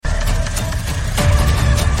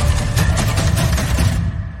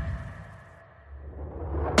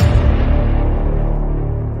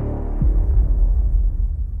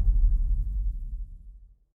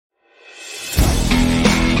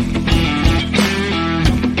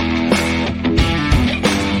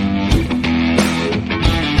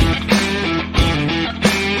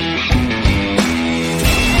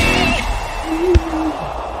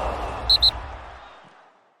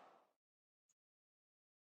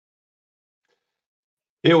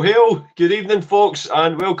Hail, hail! Good evening, folks,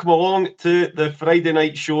 and welcome along to the Friday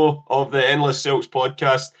night show of the Endless Celts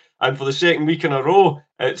podcast. And for the second week in a row,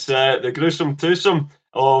 it's the gruesome twosome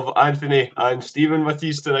of Anthony and Stephen with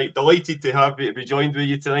you tonight. Delighted to have you to be joined with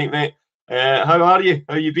you tonight, mate. How are you?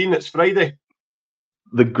 How you been? It's Friday.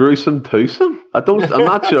 The gruesome twosome? I'm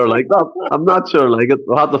not sure like that. I'm not sure like it.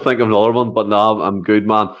 I'll have to think of another one, but no, I'm good,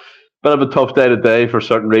 man. Bit of a tough day today for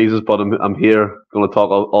certain reasons, but I'm here going to talk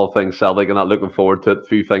all things Celtic and I'm looking forward to it. A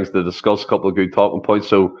few things to discuss, a couple of good talking points.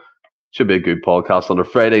 So should be a good podcast on a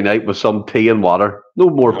Friday night with some tea and water. No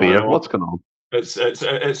more beer. What's going on?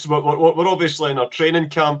 We're obviously in our training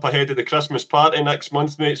camp ahead of the Christmas party next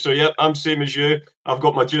month, mate. So yeah, I'm same as you. I've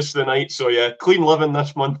got my juice tonight. So yeah, clean living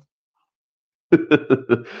this month.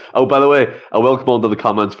 Oh, by the way, I will come on to the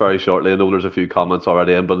comments very shortly. I know there's a few comments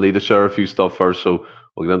already in, but I need to share a few stuff first, so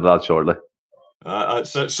we'll get into that shortly.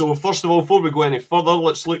 That's it. So first of all, before we go any further,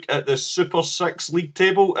 let's look at the Super Six league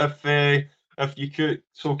table. If you could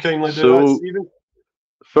so kindly do that, Stephen.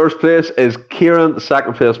 First place is Kieran.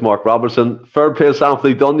 Second place, Mark Robertson. Third place,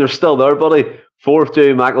 Anthony Dunn. You're still there, buddy. Fourth,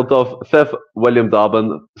 Jamie McElduff. Fifth, William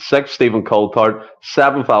Dobbin. Sixth, Stephen Coulthard.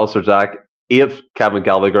 Seventh, Alistair Jack. Eighth, Kevin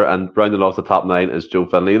Gallagher, and rounding off the top 9 is Joe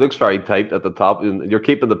Finley. He looks very tight at the top, and you're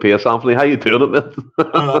keeping the pace, Anthony. How you doing it, man?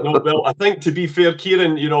 No, well, I think to be fair,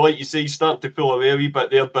 Kieran, like you say, he's starting to pull away a wee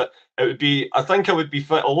bit there, but I think I would be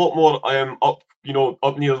fit a lot more up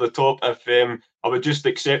near the top if I would just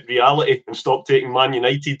accept reality and stop taking Man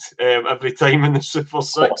United every time in the Super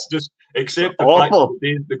Six. Just accept the fact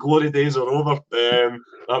that the glory days are over.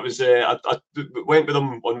 That was I went with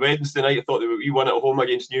them on Wednesday night. I thought we won at home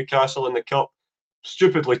against Newcastle in the Cup.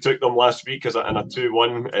 Stupidly took them last week in a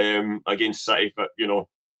 2-1 against City. But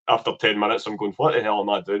after 10 minutes, I'm going, what the hell am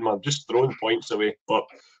I doing, man? Just throwing points away. But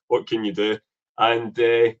what can you do? And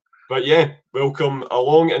but yeah, welcome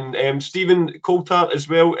along. And Stephen Coulthard as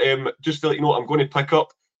well. Just to let you know, I'm going to pick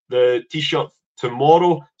up the T-shirt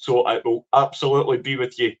tomorrow, so I will absolutely be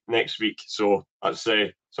with you next week. So that's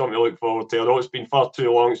something to look forward to. I know it's been far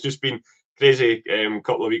too long. It's just been crazy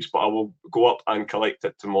couple of weeks, but I will go up and collect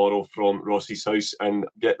it tomorrow from Ross's house and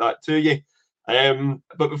get that to you.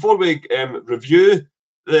 But before we review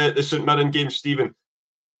the St Mirren game, Stephen,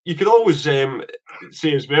 you could always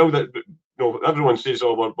say as well that everyone says,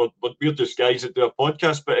 "Oh, we're just guys that do a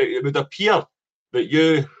podcast," but it would appear that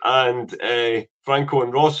you and Franco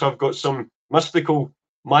and Ross have got some mystical,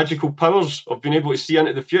 magical powers of being able to see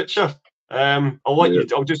into the future.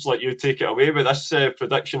 I'll just let you take it away with this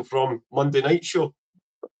prediction from Monday night show.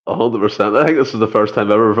 100%. I think this is the first time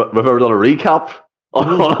we've ever done a recap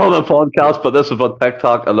on a podcast, but this is what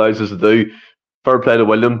TikTok allows us to do. Fair play to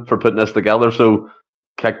William for putting this together. So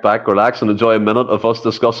kick back, relax, and enjoy a minute of us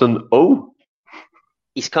discussing.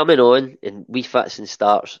 He's coming on in wee fits and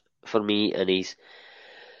starts for me, and he's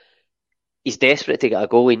desperate to get a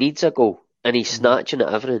goal. He needs a goal, and he's snatching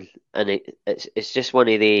at everything. And it's just one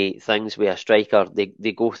of the things with a striker.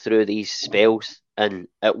 They go through these spells, and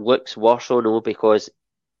it looks worse, because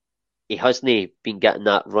he hasn't been getting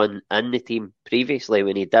that run in the team previously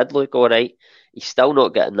when he did look all right. He's still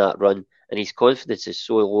not getting that run, and his confidence is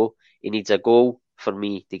so low. He needs a goal for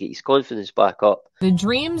me to get his confidence back up. The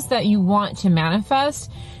dreams that you want to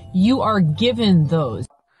manifest, you are given those.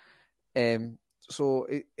 So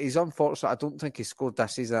he's unfortunate. I don't think he scored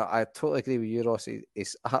this season. I totally agree with you, Ross.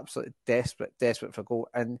 He's absolutely desperate for a goal.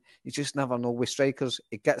 And you just never know. With strikers,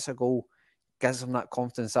 he gets a goal, gives him that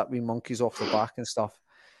confidence, that wee monkeys off the back and stuff.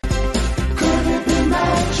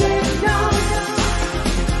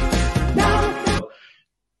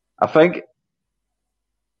 I think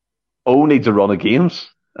O needs a run of games,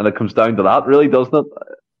 and it comes down to that, really, doesn't it?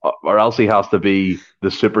 Or else he has to be the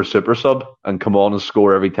super sub and come on and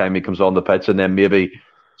score every time he comes on the pitch, and then maybe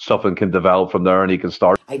something can develop from there and he can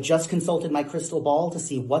start. I just consulted my crystal ball to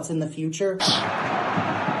see what's in the future.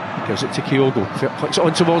 Gives it to Kyogo, puts it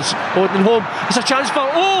on towards Odin home. It's a chance for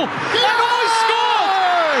scored!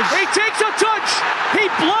 He takes a touch, he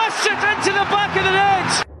blasts it into the back of the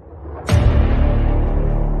net.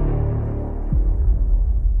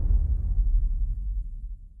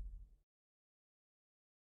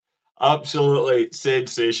 Absolutely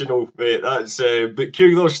sensational, mate. That's but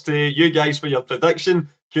kudos to you guys for your prediction.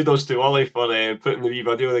 Kudos to Ollie for putting the wee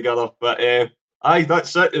video together. But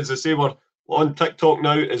that's it. As I say, we're on TikTok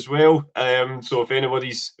now as well. So if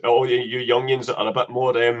anybody's, all you youngins that are a bit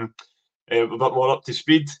more up to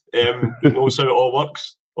speed, knows how it all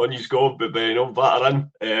works, on you go. But batter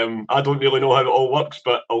in. I don't really know how it all works,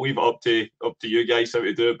 but I'll leave it up to you guys how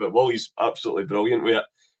to do it. But Wally's absolutely brilliant with it.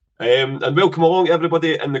 And welcome along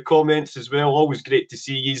everybody in the comments as well. Always great to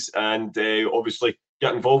see yous, and obviously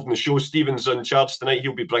get involved in the show. Stephen's in charge tonight.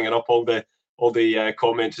 He'll be bringing up all the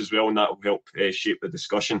comments as well, and that will help shape the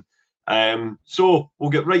discussion. So we'll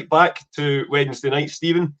get right back to Wednesday night,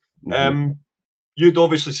 Stephen. You'd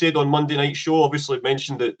obviously said on Monday night show, obviously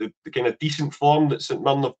mentioned the kind of decent form that St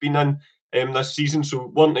Mirren have been in this season, so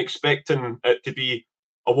weren't expecting it to be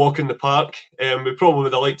a walk in the park. We probably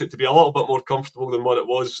would have liked it to be a little bit more comfortable than what it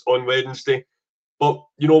was on Wednesday. But,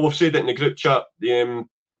 we've said it in the group chat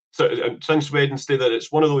since Wednesday that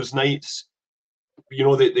it's one of those nights,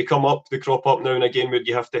 they come up, they crop up now and again where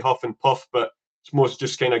you have to huff and puff, but it's most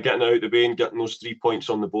just kind of getting out of the way and getting those 3 points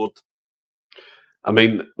on the board. I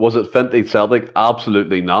mean, was it vintage Celtic?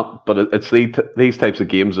 Absolutely not. But it's these types of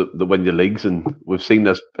games that win you leagues, and we've seen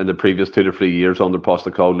this in the previous 2 to 3 years under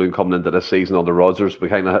Postecoglou coming into this season under Rodgers. We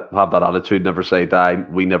kind of have that attitude, never say die,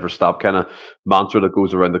 we never stop kind of mantra that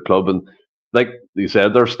goes around the club. And like you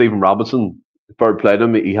said there, Stephen Robinson, fair play to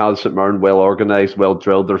him. He has St Mirren well organised, well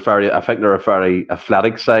drilled. I think they're a very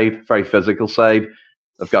athletic side, very physical side.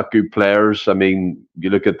 They've got good players. I mean,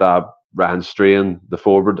 you look at that. Ryan Strain, the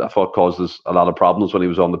forward, I thought caused us a lot of problems when he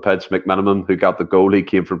was on the pitch. McMiniman, who got the goal, he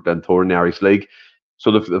came from Glentoran in the Irish League.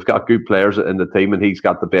 So they've got good players in the team, and he's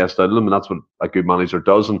got the best out of them, and that's what a good manager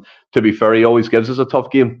does. And to be fair, he always gives us a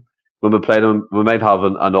tough game. When we play them, we might have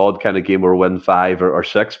an odd kind of game where we win 5 or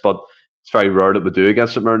 6, but it's very rare that we do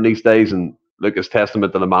against St Mirren these days. And look, it's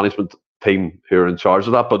testament to the management team who are in charge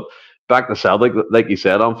of that. But back to Celtic, like you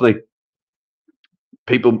said, Anthony,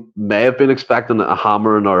 people may have been expecting a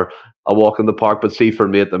hammering or a walk in the park, but see, for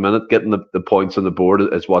me at the minute, getting the points on the board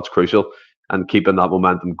is what's crucial, and keeping that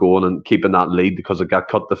momentum going and keeping that lead, because it got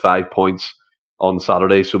cut to 5 points on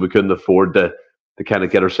Saturday, so we couldn't afford to kind of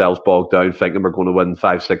get ourselves bogged down thinking we're going to win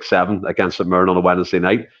 5, 6, 7 against St Mirren on a Wednesday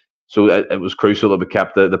night. So it was crucial that we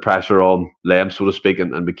kept the pressure on them, so to speak,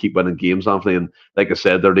 and we keep winning games, Anthony. And like I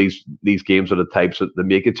said, these games are the types that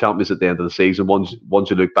make it champions at the end of the season. Once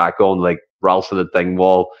you look back on, like Ralston at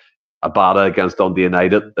Dingwall, Abada against Dundee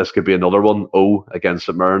United, this could be another one. Against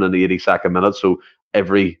St Mirren in the 82nd minute. So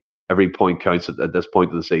every point counts at this point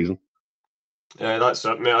of the season. Yeah, that's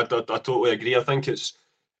it, mate. I totally agree. I think it's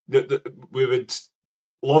we would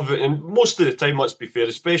love it, and most of the time, let's be fair,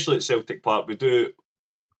 especially at Celtic Park, we do,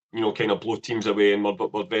 kind of blow teams away, and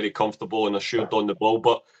we're very comfortable and assured on the ball.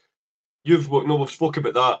 But we've spoken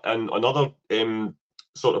about that in another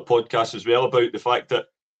sort of podcast as well, about the fact that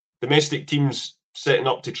domestic teams setting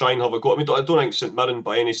up to try and have a go. I mean, I don't think St Mirren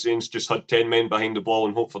by any sense just had 10 men behind the ball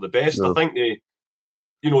and hope for the best. No. I think they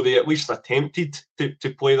at least attempted to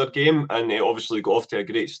play their game, and they obviously got off to a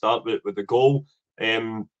great start with the goal.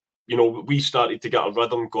 We started to get a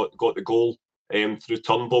rhythm, got the goal through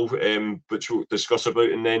Turnbull, which we'll discuss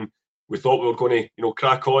about, and then we thought we were going to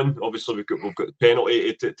crack on. Obviously we've got the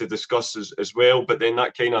penalty to discuss as well, but then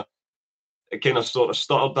that kind of sort of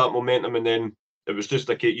started that momentum, and then it was just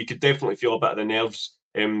like you could definitely feel a bit of the nerves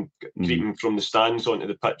creeping from the stands onto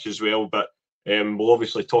the pitch as well. But we'll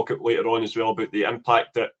obviously talk later on as well about the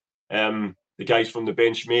impact that the guys from the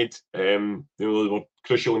bench made. They were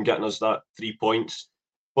crucial in getting us that 3 points.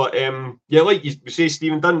 But like you say,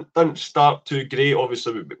 Stephen, didn't start too great.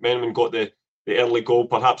 Obviously, McMiniman got the early goal.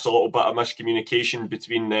 Perhaps a little bit of miscommunication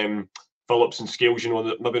between Phillips and Scales.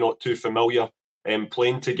 Maybe not too familiar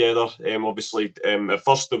playing together. Obviously, at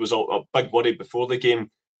first there was a big worry before the game.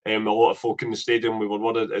 A lot of folk in the stadium, we were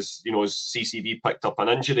worried as CCV picked up an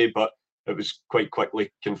injury, but it was quite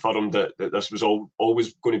quickly confirmed that this was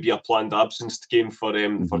always going to be a planned absence game for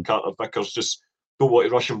Carter Vickers. Just don't want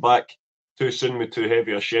to rush him back too soon with too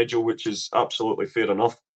heavy a schedule, which is absolutely fair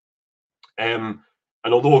enough. And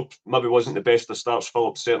although maybe wasn't the best of starts,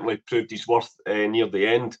 Phillips certainly proved his worth near the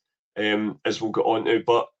end, as we'll get on to.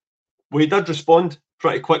 But we did respond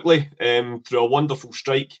pretty quickly through a wonderful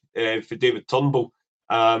strike for David Turnbull.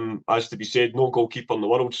 As to be said, no goalkeeper in the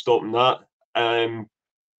world stopping that.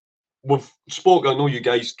 We've spoke, I know you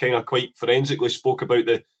guys kind of quite forensically spoke about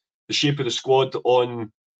the shape of the squad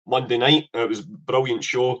on Monday night. It was a brilliant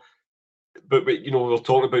show. But we were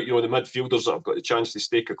talking about the midfielders that have got the chance to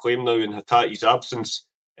stake a claim now in Hatate's absence.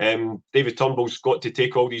 David Turnbull's got to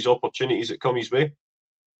take all these opportunities that come his way.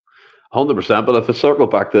 100%. But if I circle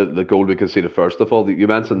back to the goal we conceded first of all, you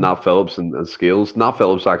mentioned Nat Phillips and Scales. Nat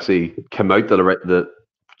Phillips actually came out to the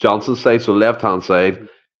Johnson side, so left hand side,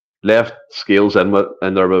 left Scales in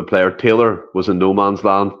there with a player. Taylor was in no man's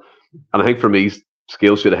land, and I think for me,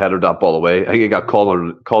 Scales should have headed that ball away. I think he got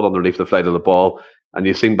caught underneath the flight of the ball. And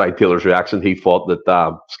you seen by Taylor's reaction, he thought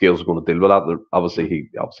that Scales was going to deal with that. He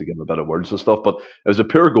gave him a bit of words and stuff, but it was a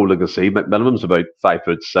pure goal. You can see McMiniman's about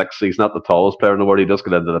 5'6". He's not the tallest player in the world. He does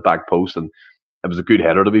get into the back post, and it was a good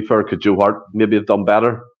header, to be fair. Could Joe Hart maybe have done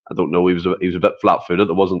better? I don't know. He was a bit flat-footed.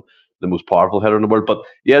 It wasn't the most powerful hitter in the world. But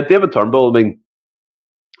yeah, David Turnbull, I mean,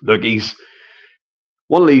 look, he's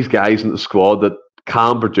one of these guys in the squad that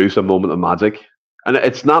can produce a moment of magic. And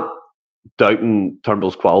it's not doubting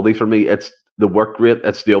Turnbull's quality for me. It's the work rate.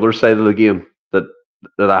 It's the other side of the game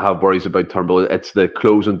that I have worries about Turnbull. It's the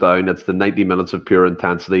closing down. It's the 90 minutes of pure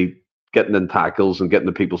intensity, getting in tackles and getting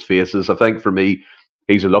in people's faces. I think for me,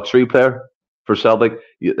 he's a luxury player for Celtic.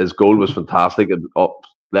 His goal was fantastic. Up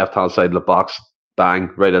left-hand side of the box, bang,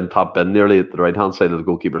 right in top bin, nearly at the right-hand side of the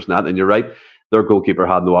goalkeeper's net. And you're right, their goalkeeper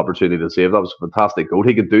had no opportunity to save. That was a fantastic goal.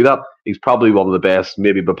 He could do that. He's probably one of the best,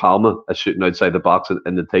 maybe Palma, at shooting outside the box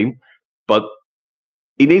in the team. But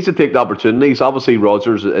he needs to take the opportunities. Obviously,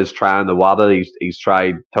 Rodgers is trying the Wada. He's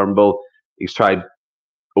tried Turnbull. He's tried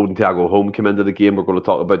Odin Thiago Home come into the game. We're going to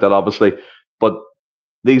talk about that, obviously. But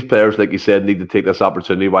these players, like you said, need to take this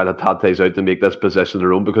opportunity while Hatate's out to make this position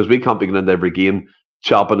their own, because we can't be going into every game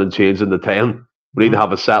chopping and changing the 10. We need to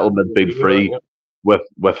have a settled midfield free with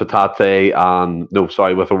Hatate and,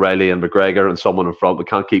 with O'Reilly and McGregor and someone in front. We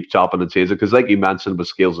can't keep chopping and changing, because like you mentioned with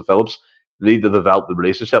Scales and Phillips, they need to develop the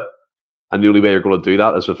relationship. And the only way you're going to do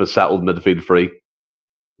that is with a settled midfield free.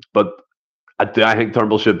 But do I think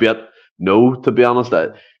Turnbull should be it? No, to be honest.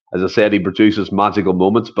 As I said, he produces magical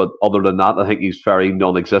moments, but other than that, I think he's very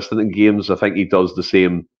non-existent in games. I think he does the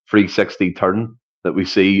same 360 turn that we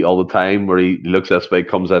see all the time, where he looks this way,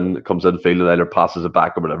 comes in field, and either passes it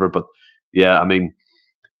back or whatever. But yeah, I mean,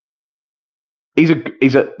 he's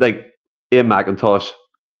a like Ian McIntosh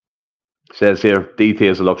says here, DT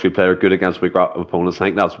is a luxury player, good against weak opponents. I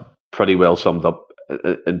think that's pretty well summed up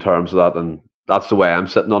in terms of that, and that's the way I'm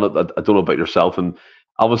sitting on it. I don't know about yourself, and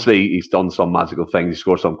obviously he's done some magical things. He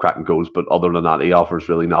scored some cracking goals, but other than that, he offers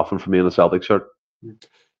really nothing for me in a Celtic shirt.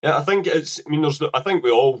 Yeah, I think it's. I mean, I think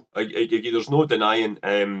we all. There's no denying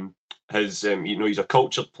his. He's a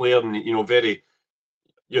cultured player, and very.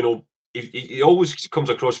 He always comes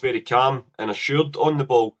across very calm and assured on the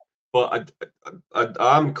ball. But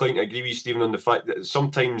I'm inclined to agree with you, Stephen, on the fact that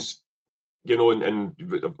sometimes, and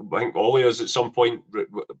I think all of us at some point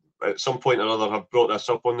or other have brought this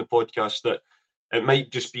up on the podcast, that it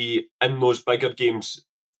might just be in those bigger games,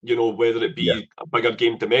 whether it be a bigger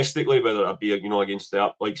game domestically, whether it be against say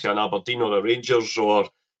an Aberdeen or a Rangers, or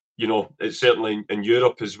it's certainly in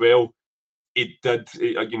Europe as well. He did,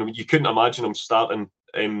 you couldn't imagine him starting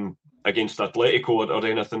against Atletico or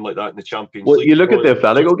anything like that in the Champions League. Well, you look at the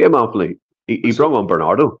Atletico game, Anthony. He brought on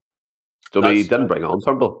Bernardo. So he didn't bring on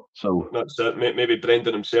Turnbull. So that's it. Maybe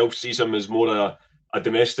Brendan himself sees him as more a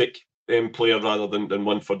domestic player rather than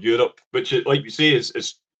one for Europe, which, like you say,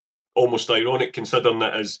 is almost ironic, considering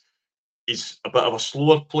that he's a bit of a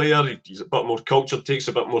slower player. He's a bit more cultured, takes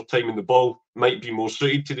a bit more time in the ball, might be more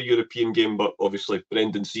suited to the European game. But obviously,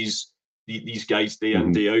 Brendan sees these guys day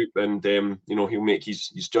in, day out, and he'll make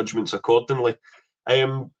his judgments accordingly.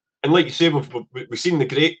 And like you say, we've seen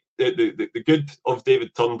the good of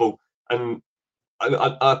David Turnbull, and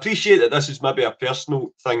I appreciate that this is maybe a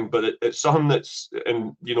personal thing, but it's something that's,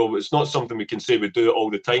 and it's not something we can say we do it all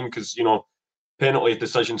the time, because penalty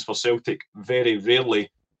decisions for Celtic very rarely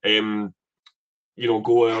go,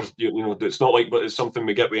 or it's not like, but it's something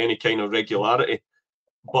we get with any kind of regularity.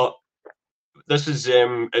 But this is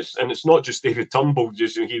it's not just David Turnbull.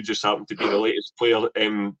 He just happened to be the latest player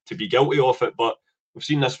to be guilty of it. But we've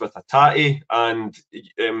seen this with Hatate, and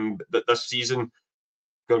that this season,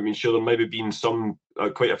 I mean, sure there maybe been some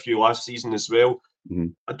quite a few last season as well.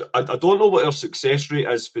 I don't know what our success rate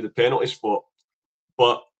is for the penalty spot,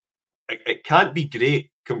 but it can't be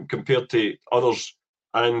great compared to others.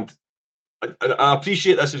 And I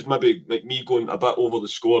appreciate this is maybe like me going a bit over the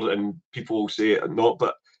score, and people will say it not,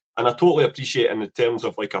 but. And I totally appreciate in the terms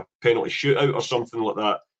of like a penalty shootout or something like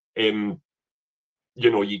that. You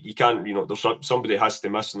can't, there's somebody has to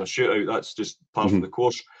miss in a shootout. That's just part of the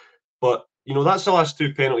course. But that's the last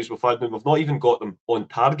two penalties we've had, and we've not even got them on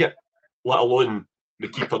target, let alone the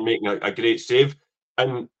keeper making a great save.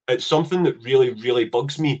 And it's something that really, really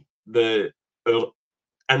bugs me, our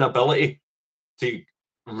inability to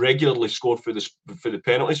regularly score for the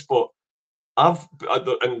penalty spot. And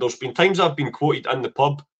there's been times I've been quoted in the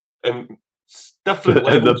pub, and different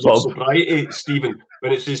levels of sobriety, Stephen,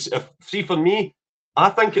 when it says, see, for me,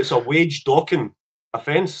 I think it's a wage docking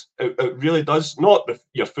offence. It really does. Not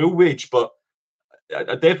your full wage, but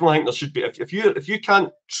I definitely think there should be. If you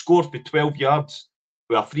can't score for 12 yards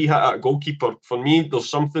with a free hit at a goalkeeper, for me, there's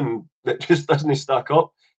something that just doesn't stack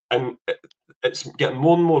up. And it's getting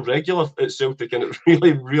more and more regular at Celtic, and it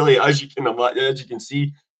really, really, as you can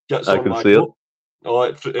see, gets on my goat. Oh,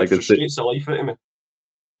 it frustrates the life out of me.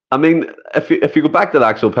 I mean, if you go back to the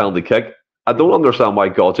actual penalty kick, I don't understand why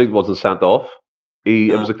Godzic wasn't sent off.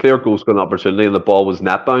 It was a clear goal scoring opportunity, and the ball was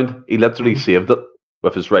net bound. He literally saved it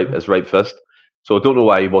with his right fist. So I don't know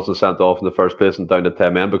why he wasn't sent off in the first place and down to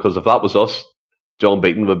 10 men. Because if that was us, John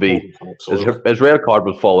Beaton would be his red card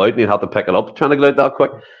would fall out, and he'd have to pick it up trying to get out that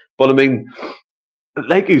quick. But I mean,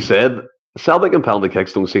 like you said, Celtic and penalty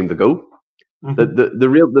kicks don't seem to go. They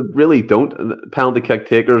really don't. And penalty kick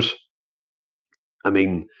takers. I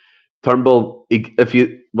mean, Turnbull.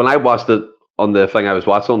 When I watched it on the thing I was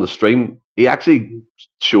watching on the stream, he actually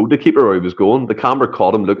showed the keeper where he was going. The camera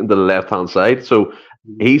caught him looking to the left hand side, so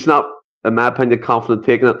he's not, in my opinion, confident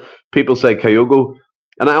taking it. People say Kyogo,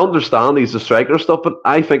 and I understand he's a striker and stuff, but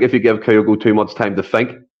I think if you give Kyogo too much time to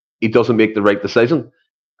think, he doesn't make the right decision.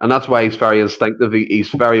 And that's why he's very instinctive. He's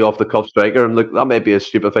very off the cuff striker. And look, that may be a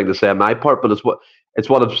stupid thing to say on my part, but it's what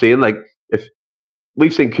I'm saying. Like, if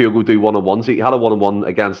we've seen Kyogo do 1-on-1s, he had a 1-on-1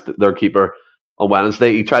 against their keeper on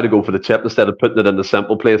Wednesday. He tried to go for the chip instead of putting it in the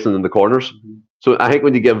simple place and in the corners. So I think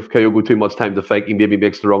when you give Kyogo too much time to think, he maybe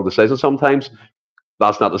makes the wrong decision sometimes.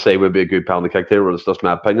 That's not to say we'd be a good penalty kick there, but it's just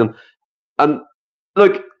my opinion. And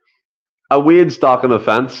look, a Wade's docking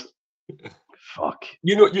offence. Fuck.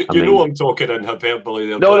 You know I'm talking in hyperbole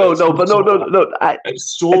there. No.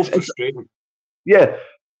 It's so frustrating. Yeah,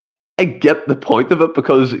 I get the point of it,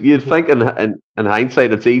 because you'd think in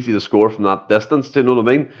hindsight it's easy to score from that distance. Do you know what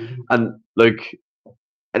I mean? And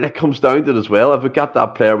it comes down to it as well. If we got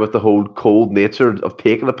that player with the whole cold nature of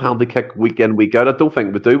taking a penalty kick week in, week out, I don't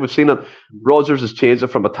think we do. We've seen it. Rodgers has changed it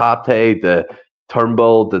from a Tate to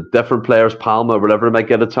Turnbull, the different players, Palma, whatever, might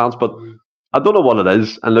get a chance, but I don't know what it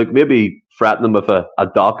is. And look, maybe threaten them with a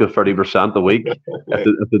dock of 30% a week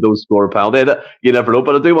if they don't score a penalty. You never know.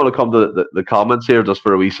 But I do want to come to the comments here just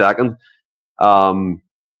for a wee second.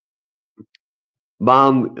 Michael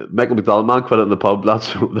McDonald, man quit it in the pub.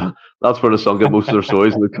 That's where the sun get most of their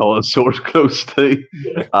stories, and they call it source close to.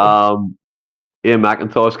 Ian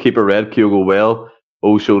McIntosh, keeper red, Kyogo well.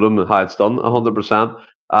 Showed him how it's done,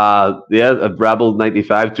 100%. Rebel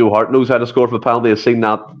 95. Joe Hart knows how to score for a penalty. I've seen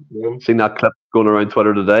that clip going around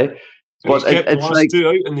Twitter today. But it's like two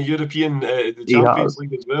out in the European the Champions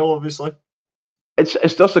League as well, obviously.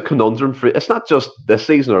 It's just a conundrum for. It's not just this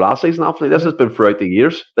season or last season. Actually, this has been throughout the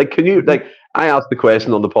years. Like, I asked the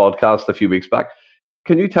question on the podcast a few weeks back.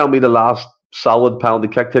 Can you tell me the last solid penalty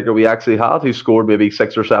kick taker we actually had who scored maybe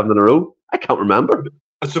 6 or 7 in a row? I can't remember.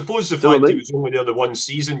 I suppose the fact he was only there the one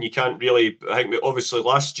season, you can't really. I think obviously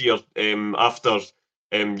last year, after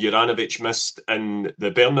Juranovic missed in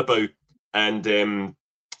the Bernabeu, and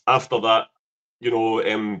after that, I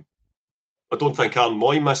don't think Aaron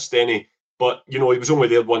Moy missed any. But he was only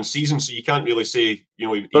there one season, so you can't really say.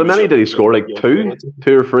 But how many did he score? Like two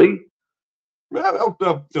or three?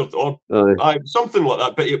 Something like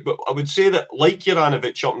that. But I would say that, like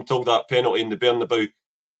Juranovic, up until that penalty in the Bernabeu,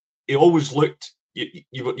 he always looked.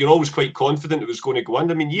 You're always quite confident it was going to go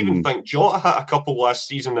in. I mean, you even think Jota had a couple last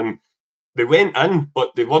season and they went in,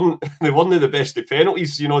 but they weren't the best of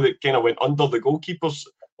penalties. They kind of went under the goalkeepers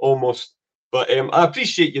almost. But I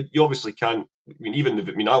appreciate you obviously can't.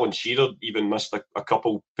 Alan Shearer even missed a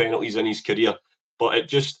couple penalties in his career, but it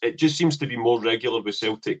just seems to be more regular with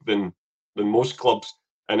Celtic than most clubs,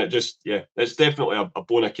 and it's definitely a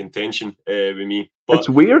bone of contention with me. But it's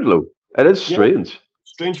weird, though. It is strange. Yeah.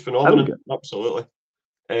 Strange phenomenon, absolutely.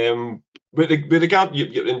 With regard,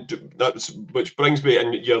 that's which brings me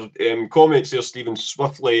and your comments there, Stephen,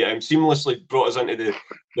 swiftly seamlessly brought us into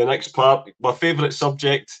the next part. My favourite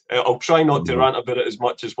subject. I'll try not to rant about it as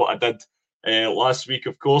much as what I did last week,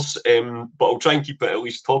 of course, but I'll try and keep it at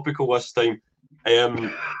least topical this time.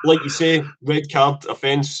 Like you say, red card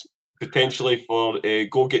offence potentially for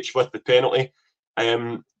Gogic with the penalty,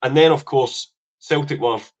 and then of course Celtic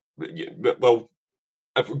were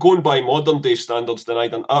if we're going by modern day standards,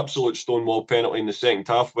 denied an absolute stonewall penalty in the second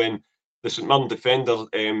half when the St Mirren defender,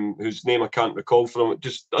 whose name I can't recall from it,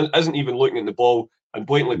 just isn't even looking at the ball and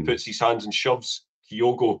blatantly puts his hands and shoves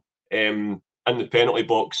Kyogo in the penalty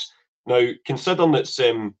box. Now, considering it's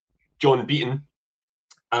John Beaton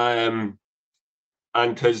and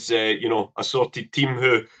his assorted team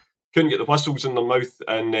who couldn't get the whistles in their mouth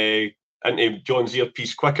and into John's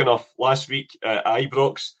earpiece quick enough last week at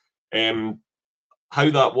Ibrox, how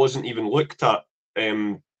that wasn't even looked at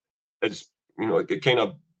is, it kind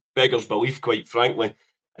of beggars belief, quite frankly.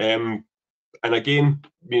 And again,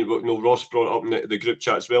 Ross brought it up in the group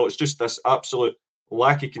chat as well. It's just this absolute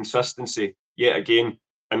lack of consistency yet again.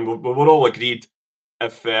 And we're all agreed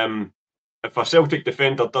if a Celtic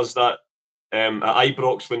defender does that at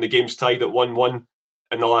Ibrox when the game's tied at 1-1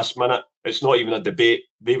 in the last minute, it's not even a debate.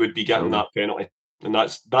 They would be getting that penalty. And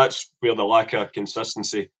that's where the lack of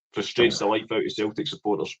consistency frustrates the life out of Celtic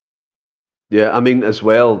supporters. Yeah, I mean, as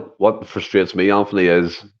well, what frustrates me, Anthony,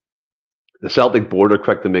 is the Celtic board are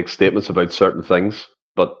quick to make statements about certain things,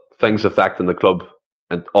 but things affecting the club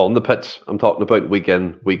and on the pitch, I'm talking about week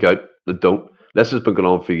in, week out, that don't. This has been going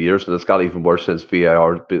on for years, and it's got even worse since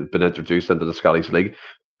VAR has been introduced into the Scottish League.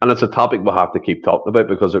 And it's a topic we'll have to keep talking about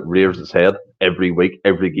because it rears its head every week,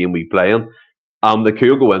 every game we play in. The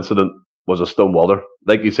Kyogo incident was a stone water.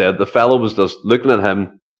 Like you said, the fellow was just looking at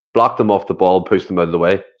him, blocked him off the ball, pushed him out of the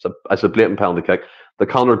way. It's a blatant penalty kick. The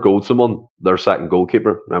Connor Goldson one, their second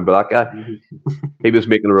goalkeeper, remember that guy? He was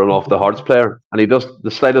making a run off the Hearts player, and he does the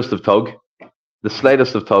slightest of tug,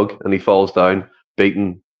 and he falls down,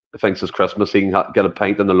 beaten. Thinks it's Christmas. He can get a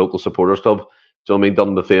pint in the local supporters club. Do you know what I mean? Done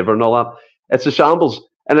him a favour and all that. It's a shambles,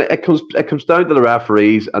 and it comes down to the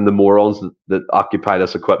referees and the morons that occupy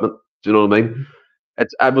this equipment. Do you know what I mean?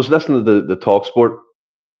 I was listening to the Talk Sport.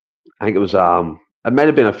 I think it was it might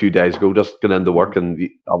have been a few days ago, just going into work, and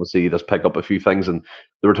obviously you just pick up a few things, and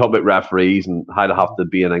they were talking about referees and how they have to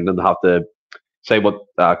be in England, they have to say what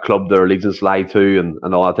club their allegiance lie to,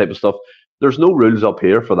 and all that type of stuff. There's no rules up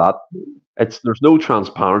here for that. There's no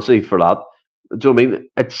transparency for that. Do you know what I mean?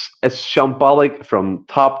 It's shambolic from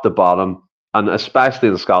top to bottom, and especially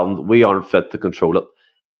in Scotland, we aren't fit to control it.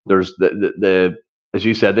 There's the as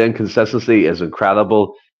you said, the inconsistency is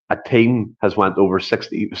incredible. A team has went over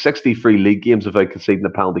 63 league games without conceding a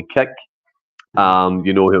penalty kick.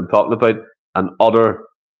 You know who I'm talking about. And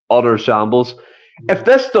utter shambles. If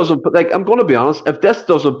this doesn't, I'm going to be honest, if this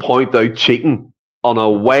doesn't point out cheating on a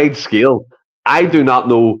wide scale, I do not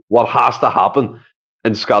know what has to happen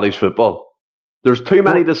in Scottish football. There's too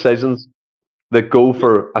many decisions that go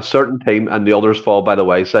for a certain team and the others fall by the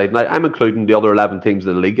wayside. Now, I'm including the other 11 teams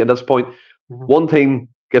in the league at this point. One team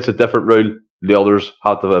gets a different rule, the others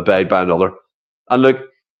have to abide by another. And look,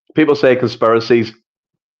 people say conspiracies.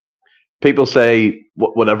 People say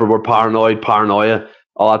whatever, we're paranoia,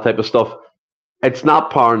 all that type of stuff. It's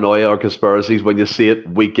not paranoia or conspiracies when you see it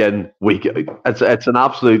week in, week out. It's an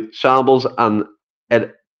absolute shambles, and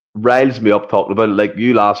it riles me up talking about it. Like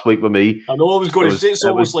you last week with me. I know I was going to say it's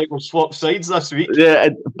almost like we've swapped sides this week. Yeah,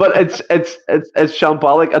 but it's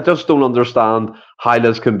shambolic. I just don't understand how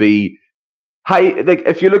this can be. Like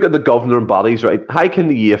if you look at the governing bodies, right? How can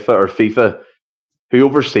the UEFA or FIFA, who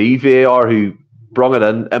oversee VAR, who brought it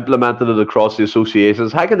in, implemented it across the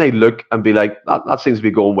associations, how can they look and be like, that seems to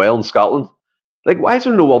be going well in Scotland? Like, why is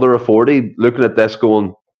there no other authority looking at this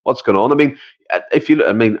going, what's going on?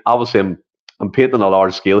 I mean, obviously I'm painting a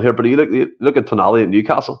large scale here, but you look at Tonali at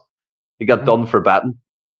Newcastle. He got done for betting,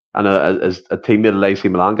 and a teammate of AC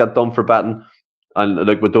Milan got done for betting. And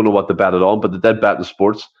look, we don't know what they betted on, but they did bet in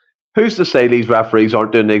sports. Who's to say these referees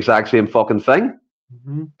aren't doing the exact same fucking thing?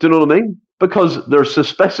 Do you know what I mean? Because there's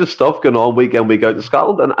suspicious stuff going on week in, week out in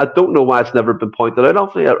Scotland, and I don't know why it's never been pointed out.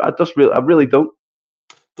 Obviously, I really don't.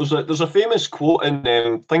 There's a famous quote in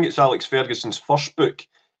I think it's Alex Ferguson's first book.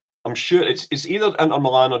 I'm sure it's either Inter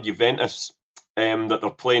Milan or Juventus that they're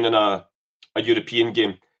playing in a European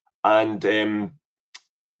game, and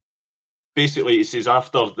basically it says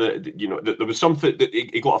after that there was something that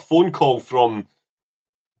he got a phone call from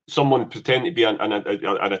someone pretending to be an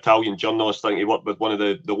Italian journalist. I think he worked with one of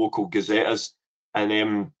the local gazettas,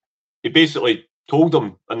 and he basically told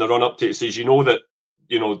them in the run up to it, says, that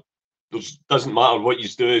doesn't matter what you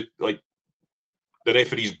do, like the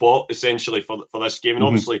referee's bought essentially for this game. And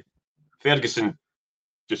obviously Ferguson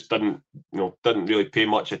just didn't really pay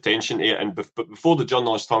much attention to it. And but before the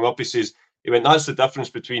journalist hung up, he went, that's the difference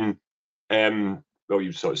between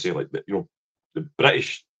you sort of say like the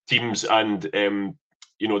British teams and the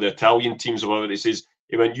Italian teams or whatever.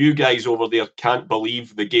 He went, you guys over there can't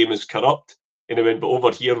believe the game is corrupt, and he went, but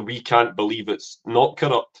over here we can't believe it's not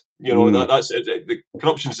corrupt. That's it. The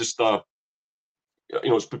corruption's just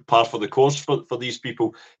it's par for the course for these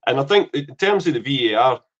people. And I think in terms of the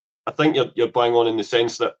VAR, I think you're bang on in the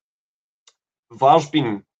sense that VAR's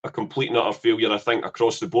been a complete and utter failure. I think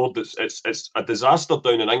across the board, it's a disaster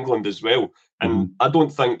down in England as well. And I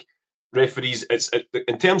don't think referees.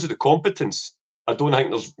 In terms of the competence, I don't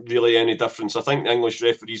think there's really any difference. I think the English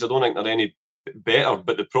referees, I don't think they're any better.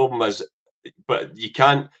 But the problem is, but you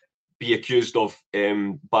can't be accused of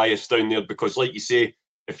bias down there, because, like you say,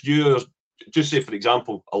 if you're just say, for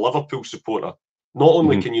example, a Liverpool supporter, not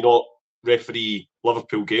only can you not referee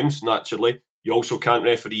Liverpool games, naturally, you also can't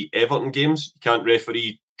referee Everton games. You can't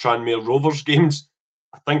referee Tranmere Rovers games.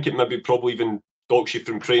 I think it maybe probably even docks you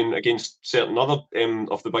from playing against certain other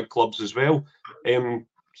of the big clubs as well.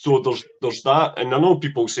 So there's that, and I know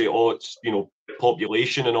people say, oh, it's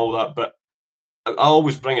population and all that, but I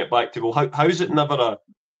always bring it back to, well, how is it never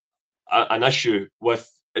an issue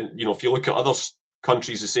with and if you look at other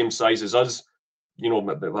countries the same size as us,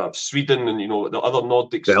 Sweden and the other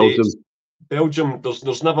Nordic Belgium. states, Belgium,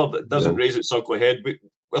 there's never, it doesn't Yeah. raise its ugly head.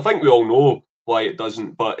 I think we all know why it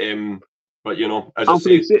doesn't, but as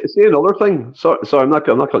Anthony, I said, see another thing. Sorry, I'm not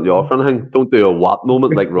cutting you off or anything. Don't do a what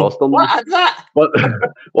moment like Ross done. what is that? But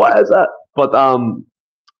what is that? But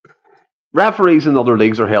referees in other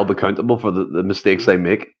leagues are held accountable for the mistakes they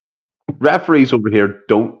make. Referees over here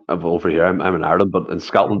don't. Over here, I'm in Ireland, but in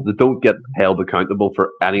Scotland, they don't get held accountable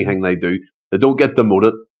for anything they do. They don't get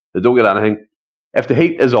demoted. They don't get anything. If the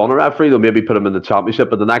heat is on a referee, they'll maybe put him in the championship,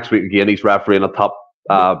 but the next week again, he's refereeing a top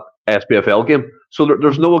SPFL game. So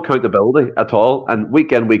there's no accountability at all, and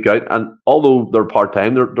week in, week out. And although they're part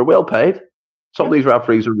time, they're well paid. Some of these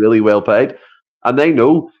referees are really well paid, and they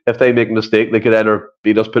know if they make a mistake, they could either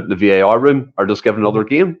be just put in the VAR room or just give another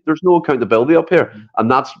game. There's no accountability up here,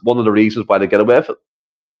 and that's one of the reasons why they get away with it.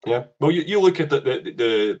 Yeah, well, you look at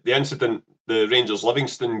the incident, the Rangers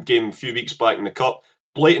Livingston game a few weeks back in the Cup.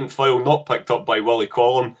 Blatant foul, not picked up by Willie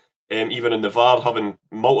Collum, even in the VAR, having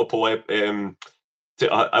multiple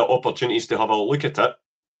opportunities to have a look at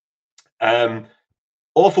it.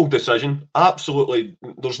 Awful decision, absolutely.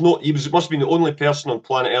 He must have been the only person on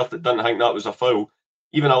planet Earth that didn't think that was a foul.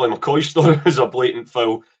 Even Ali McCoy's thought it was a blatant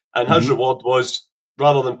foul, and his reward was,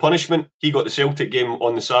 rather than punishment, he got the Celtic game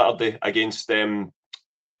on the Saturday against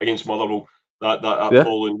Motherwell that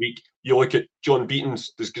following week. You look at John Beaton's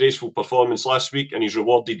disgraceful performance last week, and he's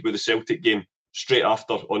rewarded with the Celtic game straight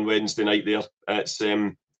after on Wednesday night there.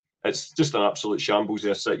 It's just an absolute shambles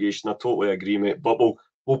there situation. I totally agree, mate. But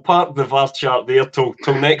we'll park the VAR chart there till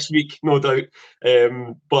next week, no doubt.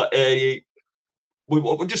 But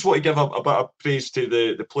we just want to give a bit of praise to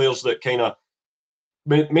the players that kind of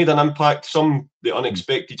made an impact. Some the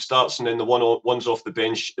unexpected starts, and then the ones off the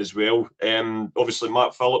bench as well. Obviously,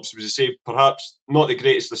 Matt Phillips was, say, perhaps not the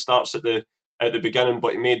greatest of starts at the beginning,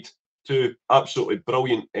 but he made two absolutely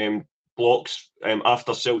brilliant blocks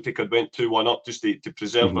after Celtic had went 2-1 up, just to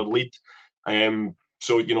preserve their lead.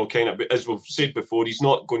 So kind of as we've said before, he's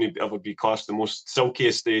not going to ever be classed the most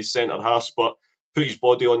silkiest centre half, but put his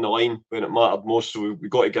body on the line when it mattered most. So we've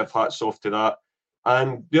got to give hats off to that.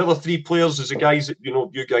 And the other three players is the guys that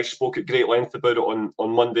you guys spoke at great length about it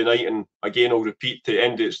on Monday night. And again, I'll repeat to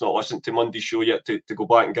end it, it's not listened to Monday's show yet to go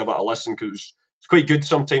back and give it a listen, because it's quite good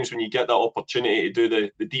sometimes when you get that opportunity to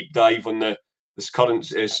do the deep dive on this current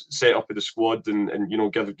setup of the squad and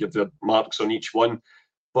give their marks on each one.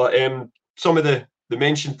 But some of the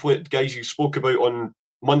mentioned guys you spoke about on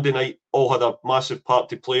Monday night all had a massive part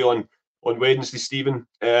to play on Wednesday, Stephen.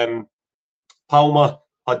 Palmer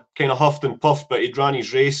had kind of huffed and puffed, but he'd ran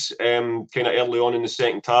his race kind of early on in the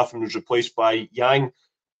second half and was replaced by Yang,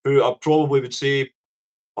 who I probably would say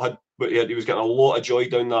he was getting a lot of joy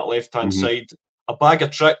down that left-hand side. A bag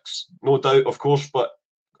of tricks, no doubt, of course, but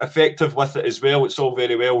effective with it as well. It's all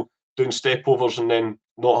very well doing step-overs and then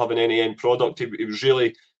not having any end product. He was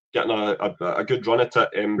really getting a good run at it.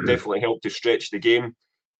 Definitely helped to stretch the game.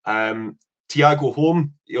 Thiago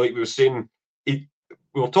Holm, like we were saying,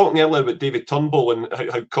 we were talking earlier about David Turnbull and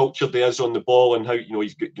how cultured he is on the ball, and how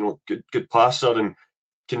he's good passer and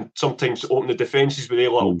can sometimes open the defences with their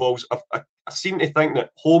little balls. I seem to think that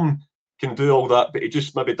Holm can do all that, but he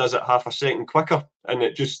just maybe does it half a second quicker, and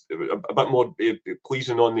it just a bit more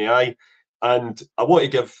pleasing on the eye. And I want to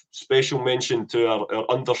give special mention to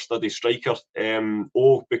our understudy striker,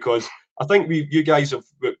 because I think you guys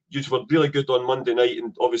were really good on Monday night,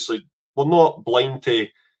 and obviously we're not blind to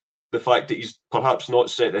the fact that he's perhaps not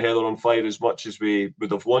set the heather on fire as much as we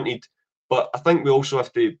would have wanted. But I think we also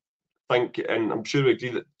have to think, and I'm sure we agree,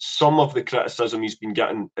 that some of the criticism he's been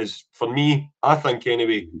getting is, for me, I think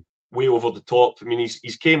anyway, way over the top. I mean,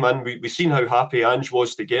 he's came in, we've seen how happy Ange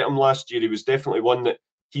was to get him last year. He was definitely one that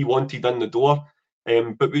he wanted in the door.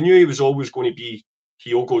 But we knew he was always going to be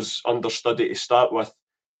Kyogo's understudy to start with.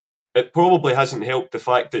 It probably hasn't helped the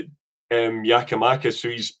fact that Giakoumakis, who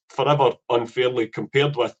he's forever unfairly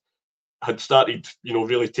compared with, had started,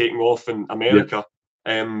 really taking off in America.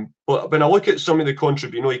 Yeah. But when I look at some of the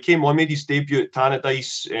contributors, he came on, made his debut at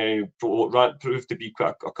Tannadice, proved to be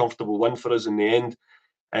quite a comfortable win for us in the end.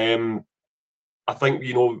 I think,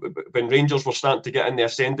 when Rangers were starting to get in the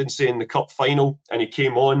ascendancy in the cup final and he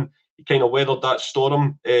came on, he kind of weathered that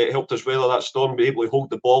storm, helped us weather that storm, be able to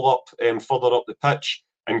hold the ball up further up the pitch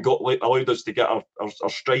and allowed us to get our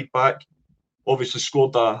stride back. Obviously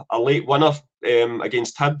scored a late winner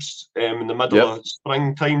against Hibs in the middle of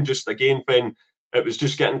springtime, just again when it was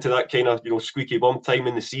just getting to that kind of squeaky bum time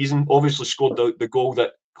in the season. Obviously scored the goal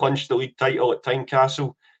that clinched the league title at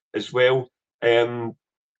Tynecastle as well. And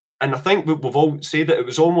I think we've all said that it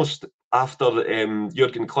was almost after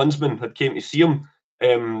Jurgen Klinsmann had came to see him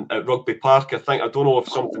at Rugby Park. I don't know if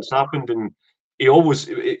something's happened, and he always,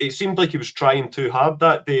 it seemed like he was trying too hard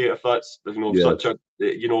that day, if that's, such a,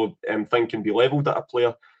 thing can be levelled at a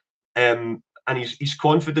player. And his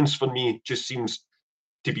confidence for me just seems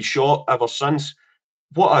to be shot ever since.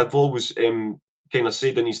 What I've always kind of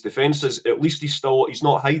said in his defence is, at least he's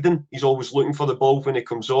not hiding. He's always looking for the ball when he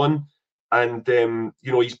comes on. And,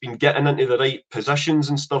 he's been getting into the right positions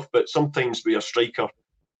and stuff, but sometimes with a striker,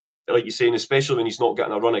 like you're saying, especially when he's not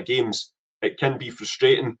getting a run of games, it can be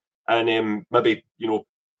frustrating. And maybe,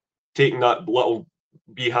 taking that little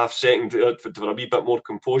wee half second for a wee bit more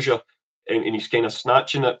composure, and he's kind of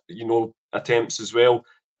snatching at, attempts as well.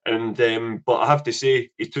 And but I have to say,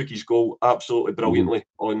 he took his goal absolutely brilliantly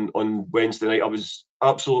on Wednesday night. I was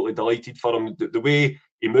absolutely delighted for him. The way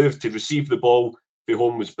he moved to receive the ball for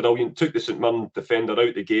home was brilliant. Took the St Mirren defender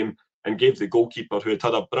out the game and gave the goalkeeper, who had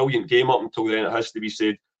a brilliant game up until then, it has to be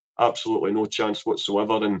said, absolutely no chance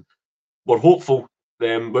whatsoever. And we're hopeful.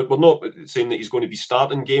 But we're not saying that he's going to be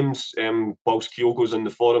starting games whilst Kyogo's in the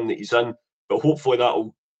form that he's in, but hopefully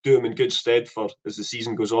that'll do him in good stead for as the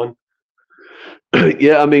season goes on.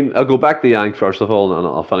 Yeah, I mean, I'll go back to Yang first of all, and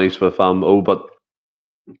I'll finish with but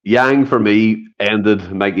Yang for me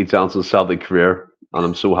ended Mikey Johnson's Celtic career, and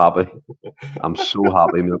I'm so happy. I'm so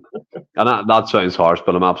happy, man. And that sounds harsh,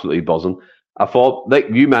 but I'm absolutely buzzing. I thought, like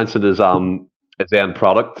you mentioned, his end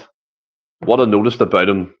product. What I noticed about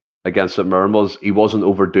him against St Mirren was he wasn't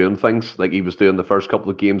overdoing things like he was doing the first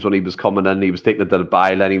couple of games when he was coming in. He was taking it to the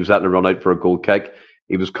byline. He was letting it run out for a goal kick.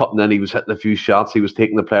 He was cutting in. He was hitting a few shots. He was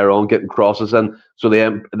taking the player on, getting crosses in. So the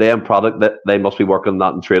end product, that they must be working on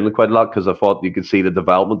that and training quite a lot, because I thought you could see the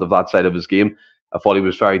development of that side of his game. I thought he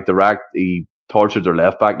was very direct. He tortured their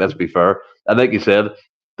left back, let's be fair. And like you said,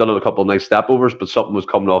 done a couple of nice step overs, but something was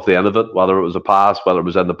coming off the end of it, whether it was a pass, whether it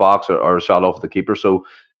was in the box or a shot off the keeper. So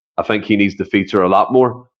I think he needs to feature a lot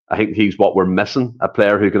more. I think he's what we're missing, a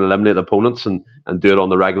player who can eliminate opponents and do it on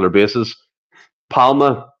the regular basis.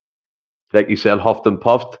 Palma, like you said, huffed and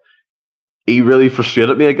puffed. He really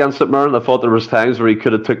frustrated me against St Mirren. I thought there was times where he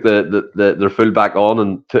could have took their full back on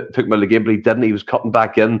and took him out of the game, but he didn't. He was cutting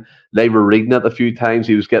back in. They were reading it a few times.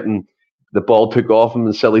 He was getting the ball took off him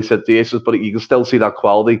in silly situations, but you can still see that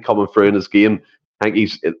quality coming through in his game. I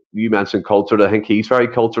think you mentioned cultured. I think he's very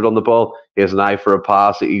cultured on the ball. He has an eye for a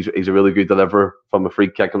pass. He's a really good deliverer from a free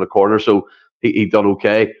kick in the corner. So he done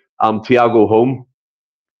okay. Thiago Home,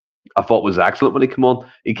 I thought was excellent when he came on.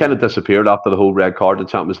 He kind of disappeared after the whole red card in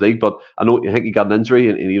Champions League, but I think he got an injury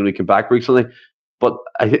and he only came back recently. But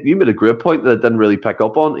I think you made a great point that I didn't really pick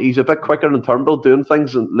up on. He's a bit quicker than Turnbull, doing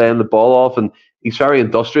things and laying the ball off, and he's very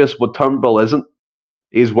industrious. What Turnbull isn't.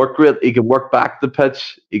 He's work rate. He can work back the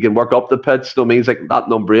pitch. He can work up the pitch. No means like that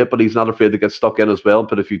number 8, but he's not afraid to get stuck in as well and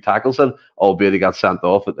put a few tackles in. Albeit he got sent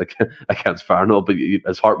off against Farnell, but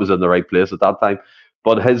his heart was in the right place at that time.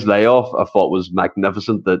 But his layoff, I thought, was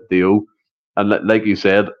magnificent. That Dio, and like you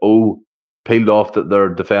said, peeled off their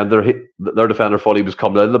defender. Their defender thought he was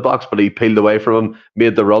coming out of the box, but he peeled away from him,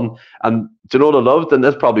 made the run. And do you know what I loved? And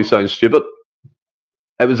this probably sounds stupid.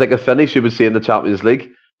 It was like a finish you would see in the Champions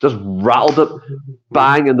League. Just rattled it,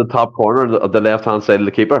 bang in the top corner of the left-hand side of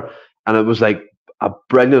the keeper. And it was like a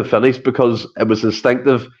brilliant finish because it was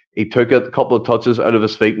instinctive. He took it, a couple of touches out of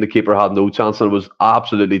his feet, and the keeper had no chance. And it was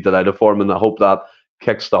absolutely delighted for him. And I hope that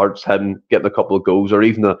kick-starts him getting a couple of goals or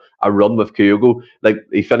even a run with Kyogo. Like,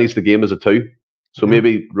 he finished the game as a 2. So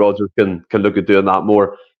maybe Rodgers can look at doing that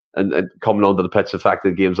more and coming onto the pitch,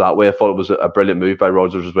 affecting games that way. I thought it was a brilliant move by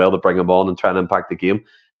Rodgers as well to bring him on and try and impact the game.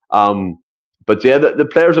 But yeah, the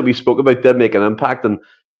players that we spoke about did make an impact, and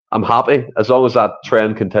I'm happy as long as that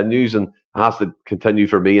trend continues, and it has to continue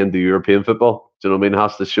for me into European football. Do you know what I mean? It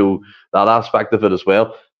has to show that aspect of it as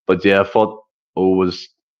well. But yeah, I thought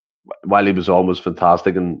while he was on was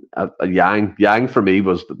fantastic, and Yang for me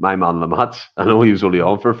was my man in the match. I know he was only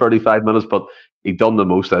on for 35 minutes, but he done the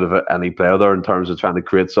most out of it, any player there, in terms of trying to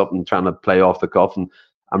create something, trying to play off the cuff, and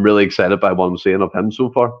I'm really excited by what I'm seeing of him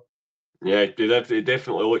so far. Yeah, they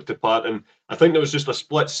definitely looked the part, and I think there was just a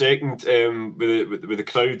split second with the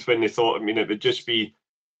crowd when they thought, it would just be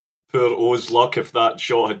poor O's luck if that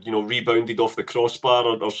shot had rebounded off the crossbar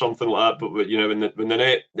or something like that. But when the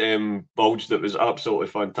net bulged, it was absolutely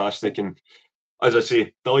fantastic, and as I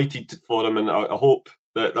say, delighted for him, and I hope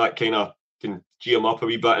that kind of can gee him up a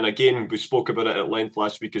wee bit. And again, we spoke about it at length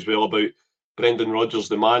last week as well about Brendan Rodgers,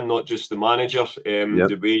 the man, not just the manager.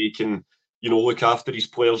 The way he can look after his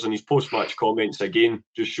players, and his post-match comments again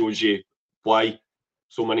just shows you why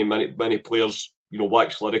so many players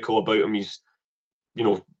wax lyrical about him. He's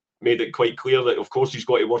made it quite clear that of course he's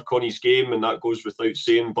got to work on his game, and that goes without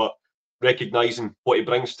saying, but recognising what he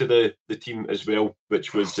brings to the team as well,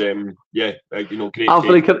 which was great.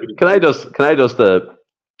 Anthony, can I just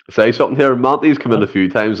say something here? Monty's come in a few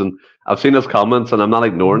times, and I've seen his comments, and I'm not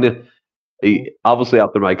ignoring you. He obviously,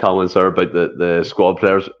 after my comments there about the squad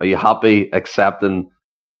players, are you happy accepting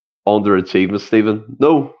underachievement, Stephen?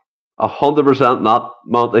 No, 100% not,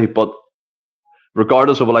 Monty. But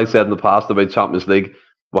regardless of what I said in the past about Champions League,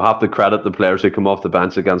 we'll have to credit the players who come off the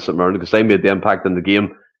bench against St Mirren because they made the impact in the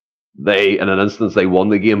game. They, in an instance, they won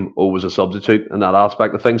the game. Was a substitute in that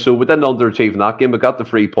aspect of things. So we didn't underachieve in that game. We got the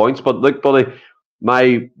 3 points. But look, buddy,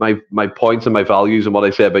 my points and my values and what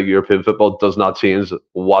I say about European football does not change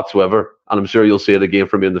whatsoever. And I'm sure you'll see it again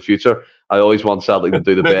from me in the future. I always want Celtic to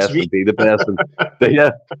do the best and be the best.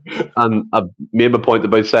 And I've made my point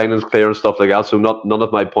about signings clear and stuff like that. So none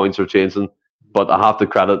of my points are changing. But I have to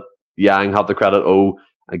credit Yang, have to credit O,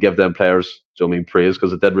 and give them players, praise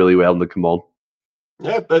because it did really well and they come on.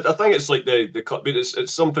 Yeah, but I think it's like the cut. But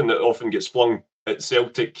it's something that often gets flung at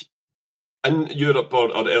Celtic in Europe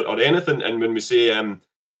or anything. And when we say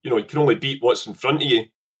you can only beat what's in front of you,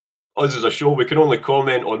 us as a show, we can only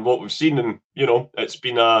comment on what we've seen. And it's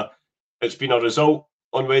been a result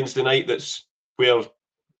on Wednesday night that's where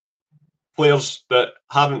players that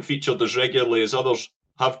haven't featured as regularly as others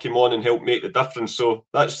have come on and helped make the difference. So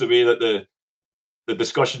that's the way that the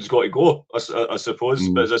discussion's got to go, I suppose.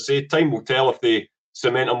 But as I say, time will tell if they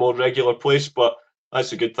cement a more regular place. But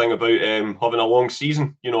that's a good thing about having a long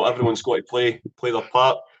season. Everyone's got to play their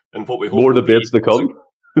part, and what we hope more debates to come.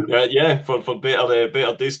 for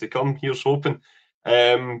better days to come. Here's hoping.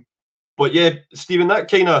 But yeah, Stephen, that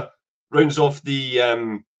kind of rounds off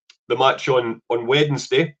the match on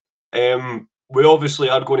Wednesday. We obviously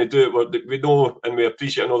are going to do it. We know and we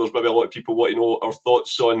appreciate. I know there's maybe a lot of people want to know our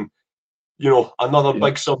thoughts on another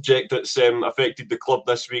big subject that's affected the club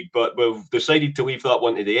this week, but we've decided to leave that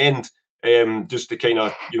one to the end, just to kind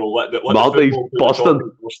of let the football do the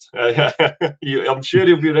talking first. I'm sure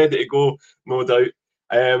he'll be ready to go, no doubt.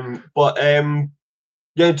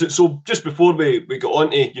 So just before we get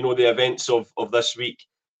on to the events of this week,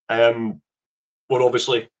 we're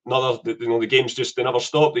obviously the games they never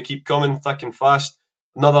stop. They keep coming thick and fast.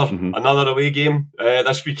 Another away game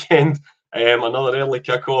this weekend. Another early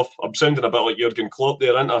kick-off. I'm sounding a bit like Jurgen Klopp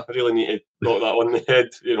there, aren't I? I really need to knock that on the head.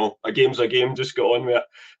 A game's a game. Just get on with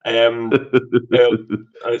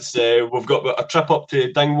it. We've got a trip up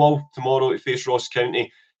to Dingwall tomorrow to face Ross County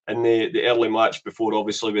in the early match before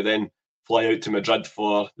obviously we then fly out to Madrid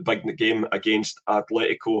for the big game against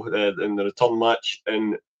Atletico in the return match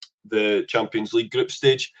in the Champions League group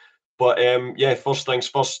stage. But first things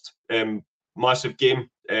first, massive game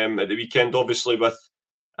at the weekend, obviously with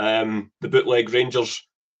the bootleg Rangers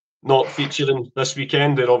not featuring this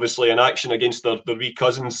weekend. They're obviously in action against their wee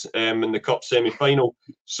cousins in the Cup semi-final.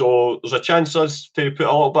 So there's a chance us to put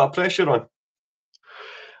a little bit of pressure on.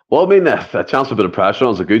 Well, a chance of a bit of pressure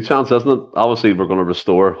on is a good chance, isn't it? Obviously, we're going to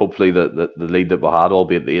restore, hopefully, the lead that we had,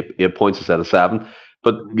 albeit the 8 points instead of 7.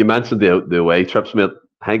 But you mentioned the away trips, mate.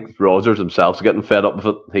 Hank Rogers himself is getting fed up with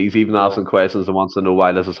it. He's even asking questions and wants to know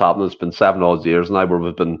why this is happening. It's been 7 odd years now where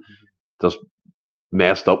we've been just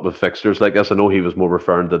messed up with fixtures like this. I know he was more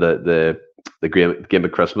referring to the game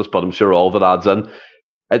of Christmas, but I'm sure all of it adds in.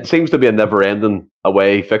 It seems to be a never-ending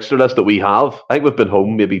away fixture list that we have. I think we've been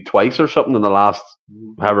home maybe twice or something in the last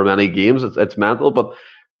however many games. It's mental. But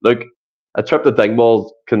look, a trip to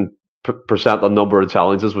Dingwall can present a number of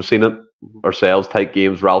challenges. We've seen it ourselves, tight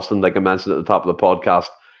games. Ralston, like I mentioned at the top of the podcast,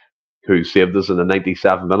 who saved us in the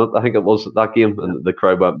 97th minute, I think it was, that game, and the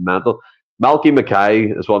crowd went mental. Malky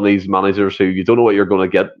Mackay is one of these managers who you don't know what you're going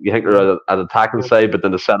to get. You think they're an attacking side, but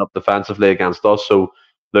then they set up defensively against us. So,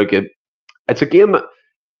 look, it's a game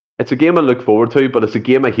I look forward to, but it's a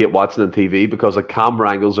game I hate watching on TV because the camera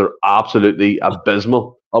angles are absolutely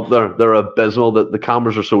abysmal up there. They're abysmal. The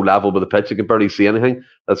cameras are so level with the pitch, you can barely see anything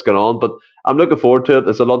that's going on. But I'm looking forward to it.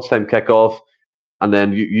 It's a lunchtime kickoff, and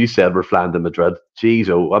then you said we're flying to Madrid. Jeez,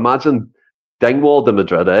 imagine Dingwall to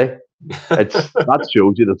Madrid, eh? That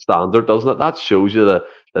shows you the standard, doesn't it? That shows you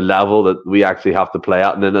the level that we actually have to play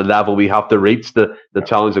at, and then the level we have to reach to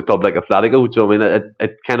challenge a club like Atletico. So, I mean,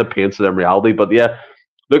 it kind of paints it in reality. But yeah,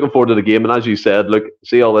 looking forward to the game. And as you said, look,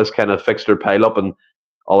 see all this kind of fixture pile up and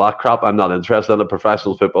all that crap. I'm not interested in it.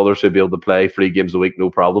 Professional footballers should be able to play 3 games a week, no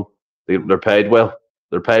problem. They're paid well.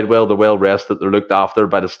 They're paid well. They're well rested. They're looked after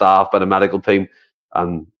by the staff, by the medical team,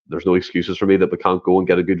 and there's no excuses for me that we can't go and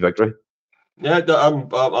get a good victory. Yeah,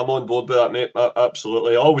 I'm on board with that, mate.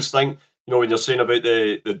 Absolutely. I always think, when you're saying about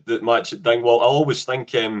the match at Dingwall, I always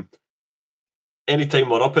think anytime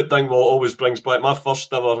we're up at Dingwall, always brings back my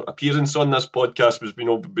first ever appearance on this podcast. Was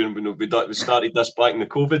we started this back in the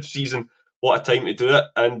COVID season. What a time to do it!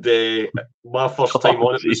 And my first time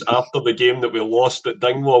on it was after the game that we lost at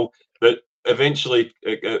Dingwall. That eventually,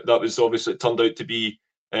 that was obviously turned out to be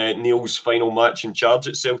Neil's final match in charge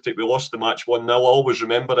at Celtic. We lost the match 1-0. I always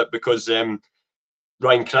remember it because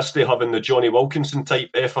Ryan Christie having the Johnny Wilkinson type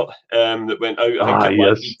effort that went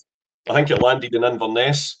out. I think it landed in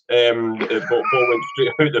Inverness. The ball went straight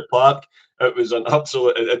out the park. It was an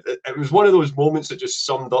absolute. It was one of those moments that just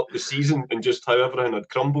summed up the season and just how everything had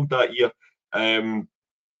crumbled that year.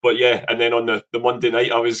 But yeah, and then on the Monday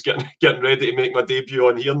night, I was getting ready to make my debut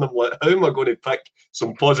on here, and I'm like, how am I going to pick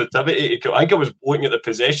some positivity? I think I was looking at the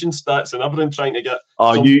possession stats and everything, trying to get.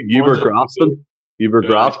 Oh, you were grasping. You were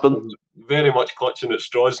grasping. Very much clutching at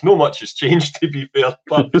straws. No much has changed, to be fair.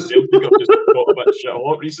 Apart from Celtic, I've just got a bit shit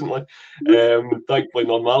hot recently. Thankfully,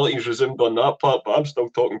 normality's resumed on that part, but I'm still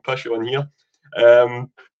talking pish on here.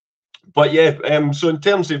 But yeah, so in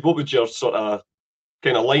terms of what would your sort of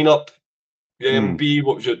kind of lineup be?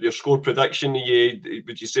 What was your score prediction?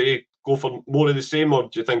 Would you say go for more of the same, or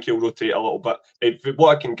do you think he'll rotate a little bit?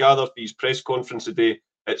 What I can gather for his press conference today,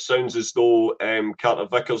 it sounds as though Carter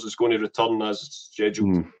Vickers is going to return as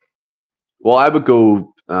scheduled. Well, I would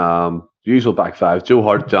go usual back five: Joe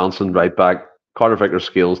Hart, Johnson, right back; Carter Vickers,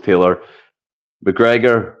 Scales, Taylor,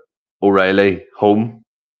 McGregor, O'Reilly, home.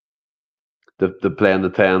 The playing the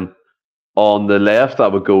 10. On the left, I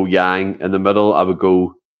would go Yang. In the middle, I would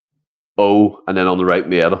go O, and then on the right,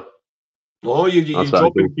 Mieta. Oh, you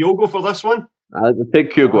dropping Kyogo for this one? I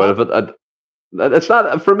take Kyogo out of it. It's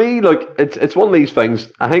not for me. Look, it's one of these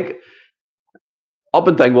things. I think up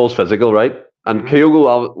and Dingwall's physical, right? And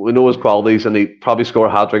Kyogo, we know his qualities, and he probably score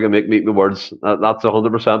a hat trick and make me words. That's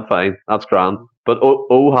 100% fine. That's grand. But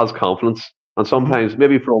O has confidence, and sometimes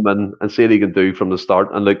maybe throw him in and see what he can do from the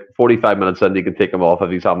start. And like 45 minutes in, you can take him off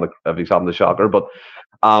if he's having the shocker. But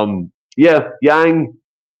yeah, Yang,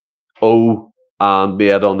 O, and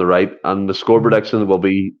Mieta on the right, and the score prediction will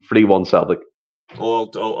be 3-1 Celtic.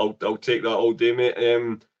 Oh, I'll take that all day, mate.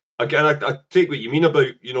 Again, I take what you mean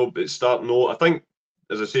about starting. No, I think,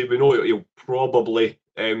 as I say, we know he'll probably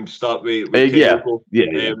start with Kyogo.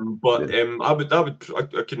 But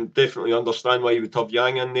I can definitely understand why you would have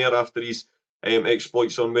Yang in there after his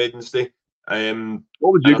exploits on Wednesday. What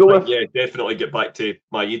would you go with? Yeah, definitely get back to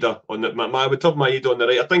Maeda on the. I would have Maeda on the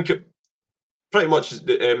right. I think pretty much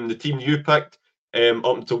the team you picked up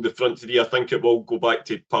until the front three. I think it will go back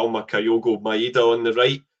to Palma, Kyogo, Maeda on the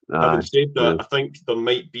right. Having said that, I think there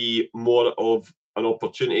might be more of an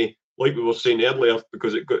opportunity, like we were saying earlier,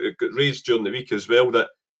 because it got raised during the week as well, that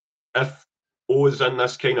if O is in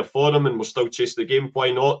this kind of form and we're still chasing the game,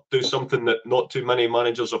 why not do something that not too many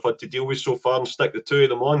managers have had to deal with so far and stick the two of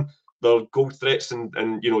them on their goal threats in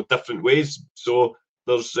different ways. So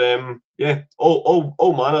there's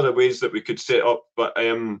all manner of ways that we could set up, but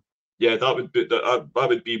that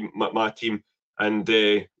would be my team. And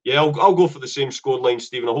I'll go for the same scoreline,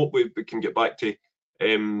 Stephen. I hope we can get back to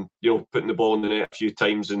putting the ball in the net a few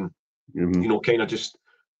times and kind of just,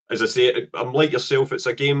 as I say, I'm like yourself. It's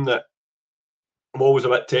a game that I'm always a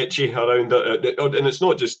bit tetchy around it, and it's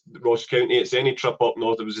not just Ross County. It's any trip up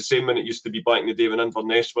north. It was the same when it used to be back in the day when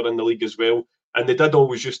Inverness were in the league as well, and they did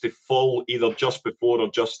always used to fall either just before or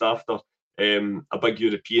just after a big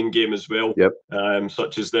European game as well.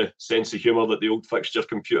 Such as the sense of humour that the old fixture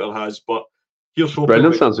computer has. But here's hoping.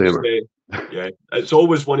 Brilliant sense of humour. It's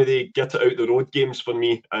always one of the get it out the road games for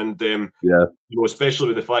me, and especially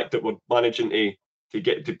with the fact that we're managing to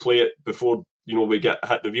get to play it before we hit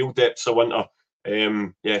the real depths of winter.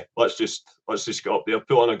 Let's just get up there,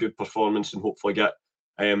 put on a good performance, and hopefully get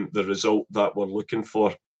the result that we're looking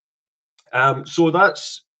for. So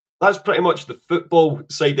that's pretty much the football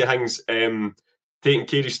side of things taking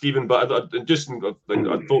care of, Stephen. But I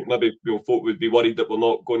thought maybe folk would be worried that we're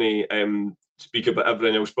not going to speak about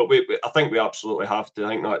everything else. But I think we absolutely have to. I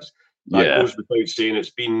think that goes without saying. It's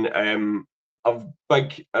been a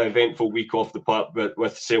big eventful week off the park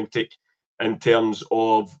with Celtic in terms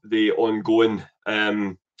of the ongoing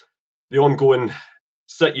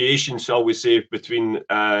situation, shall we say, between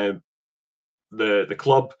the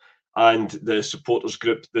club and the supporters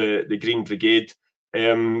group, the Green Brigade.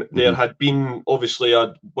 There had been obviously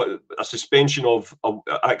a suspension of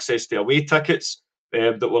access to away tickets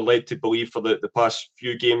that were led to believe for the past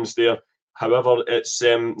few games there. However, it's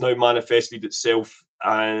now manifested itself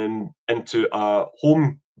into a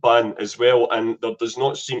home ban as well, and there does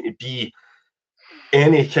not seem to be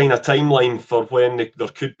any kind of timeline for when there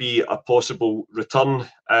could be a possible return.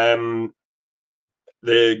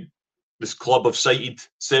 The this club have cited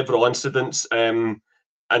several incidents, and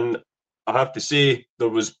I have to say there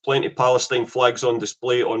was plenty of Palestine flags on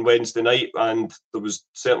display on Wednesday night, and there was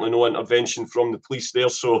certainly no intervention from the police there.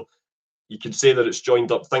 So you could say that it's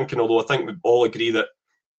joined up thinking, although I think we all agree that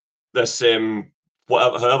this,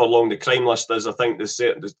 however long the crime list is, I think this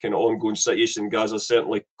kind of ongoing situation in Gaza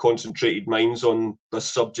certainly concentrated minds on this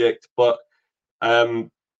subject. But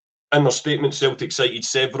in their statement, Celtic cited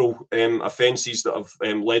several offences that have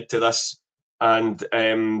led to this, and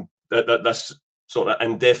this sort of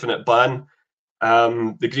indefinite ban.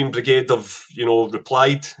 The Green Brigade have,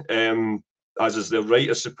 replied, as is their right,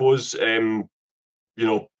 I suppose.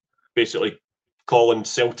 Basically calling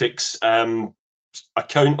Celtic's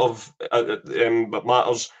account of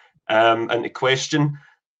matters into question.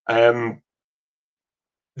 They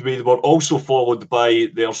were also followed by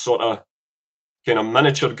their sort of kind of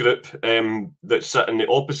miniature group that sit on the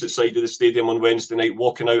opposite side of the stadium on Wednesday night,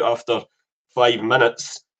 walking out after 5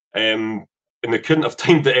 minutes. And they couldn't have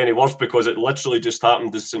timed it any worse because it literally just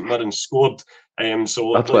happened as St Mirren scored.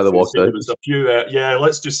 So that's why they walked out. There was a few,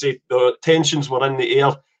 let's just say the tensions were in the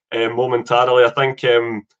air momentarily. I think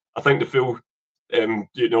the full,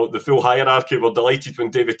 the full hierarchy were delighted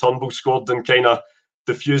when David Turnbull scored and kind of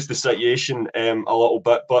diffused the situation a little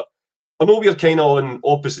bit. But I know we're kind of on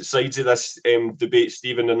opposite sides of this debate,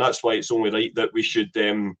 Stephen, and that's why it's only right that we should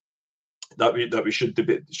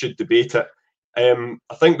debate it.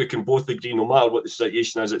 I think we can both agree, no matter what the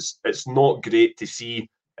situation is, it's not great to see.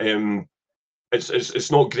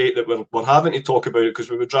 It's not great that we're having to talk about it, because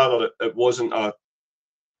we would rather it wasn't a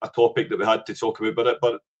topic that we had to talk about.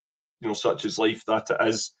 But such is life, that it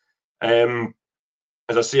is.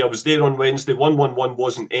 As I say, I was there on Wednesday. 111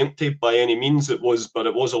 wasn't empty by any means. It was a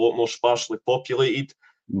lot more sparsely populated.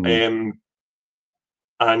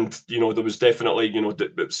 And there was definitely,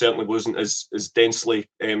 it certainly wasn't as densely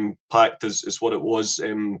packed as what it was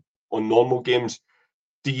on normal games.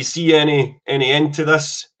 Do you see any end to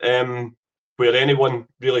this, where anyone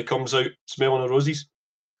really comes out smelling of roses?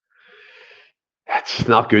 It's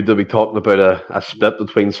not good to be talking about a split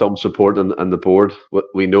between some support and the board.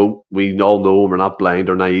 We all know we're not blind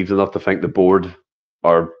or naive enough to think the board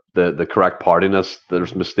are the correct party in this.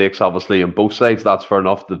 There's mistakes, obviously, on both sides. That's fair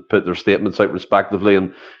enough to put their statements out respectively,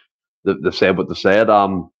 and they've said what they said. I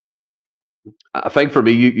think for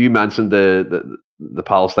me, you mentioned the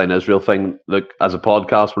Palestine-Israel thing. Look, as a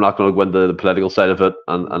podcast, we're not going to go into the political side of it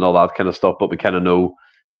and all that kind of stuff, but we kind of know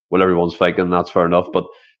what everyone's thinking, and that's fair enough. But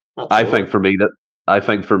I think for me,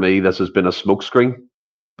 this has been a smokescreen,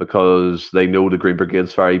 because they know the Green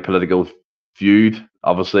Brigade's very political viewed.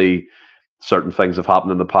 Obviously, certain things have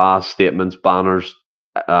happened in the past, statements, banners,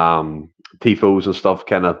 tifos and stuff,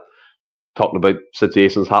 kind of talking about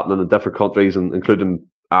situations happening in different countries, and including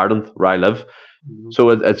Ireland, where I live. So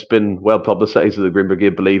it's been well publicised that the Green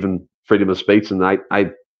Brigade believe in freedom of speech, and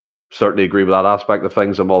I certainly agree with that aspect of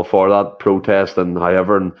things. I'm all for that, protest and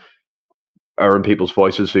however, and airing people's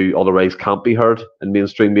voices who otherwise can't be heard in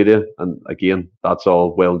mainstream media. And again, that's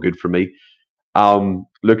all well and good for me.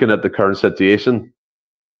 Looking at the current situation,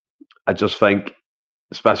 I just think,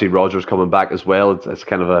 especially Rodgers coming back as well, it's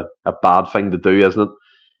kind of a bad thing to do, isn't it?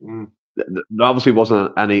 There obviously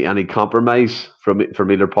wasn't any compromise from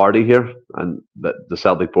either party here, and the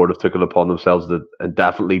Celtic board have taken it upon themselves to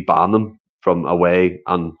indefinitely ban them from away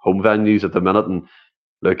and home venues at the minute. And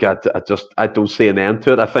look, I don't see an end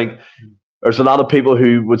to it. I think there's a lot of people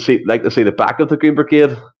who would like to see the back of the Green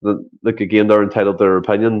Brigade. Look, again, they're entitled to their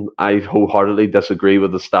opinion. I wholeheartedly disagree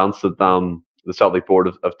with the stance that the Celtic board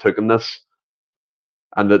have taken this,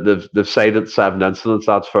 and that they've cited 7 incidents.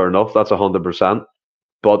 That's fair enough. That's 100%.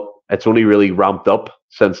 But it's only really ramped up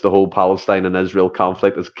since the whole Palestine and Israel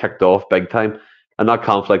conflict has kicked off big time. And that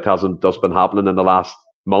conflict hasn't just been happening in the last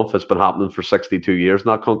month. It's been happening for 62 years in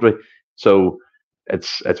that country. So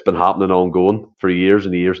it's been happening ongoing for years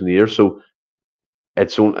and years and years. So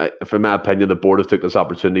it's only, in my opinion, the board have took this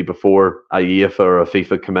opportunity before a UEFA or a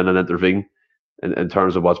FIFA come in and intervene in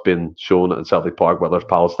terms of what's been shown at Celtic Park, whether it's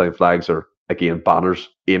Palestine flags or, again, banners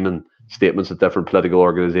aiming statements at different political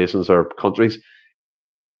organisations or countries.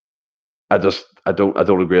 I don't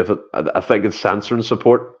agree with it. I think it's censoring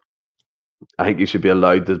support. I think you should be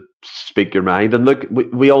allowed to speak your mind. And look,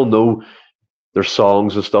 we all know there's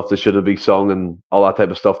songs and stuff that shouldn't be sung and all that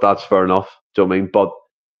type of stuff. That's fair enough. Do you know what I mean? But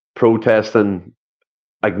protesting,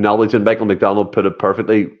 acknowledging, Michael McDonald put it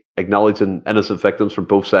perfectly, acknowledging innocent victims from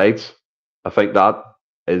both sides. I think that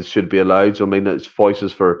should be allowed. So I mean, it's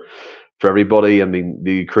voices for everybody. I mean,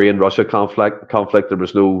 the Ukraine-Russia conflict, there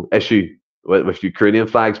was no issue with Ukrainian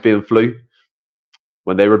flags being flew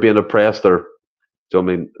when they were being oppressed, or Do you know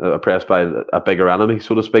what I mean? Oppressed by a bigger enemy,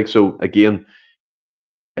 so to speak. So again,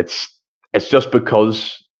 it's just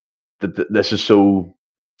because this is so.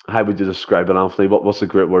 How would you describe it, Anthony? What's the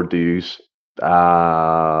great word to use?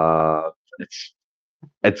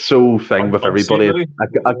 It's so thing with everybody.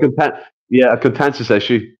 A contentious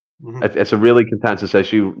issue. Mm-hmm. It's a really contentious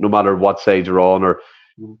issue, no matter what side you're on or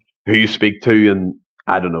who you speak to, and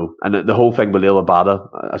I don't know. And the whole thing with Leila Bada,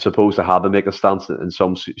 I suppose they had to make a stance in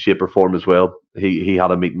some shape or form as well. He had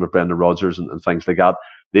a meeting with Brendan Rodgers and things like that.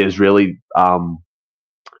 The Israeli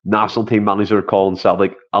national team manager calling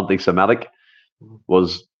Celtic anti-Semitic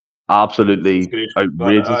was absolutely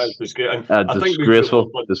outrageous, disgraceful.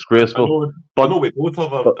 I know we both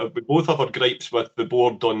have our gripes with the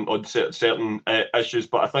board on certain issues,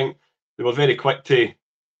 but I think they were very quick to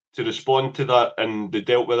respond to that, and they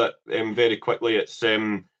dealt with it very quickly. It's I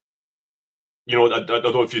don't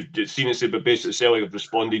know if you've seen it, but basically Celtic have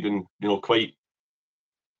responded and quite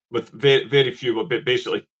with very, very few, but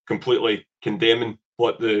basically completely condemning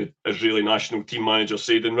what the Israeli national team manager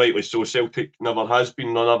said, and rightly so. Celtic never has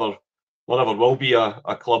been, none ever will be a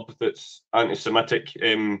club that's anti-Semitic.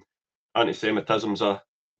 Anti-Semitism's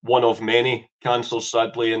one of many cancers,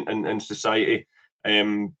 sadly, in society.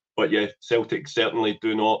 But yeah, Celtic certainly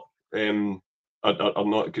do not are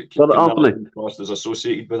not classed as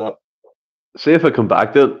associated with that. See if I come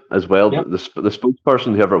back to it as well. Yep. The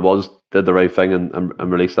spokesperson, whoever it was, did the right thing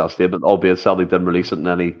and released that statement, albeit Celtic didn't release it in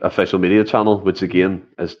any official media channel, which again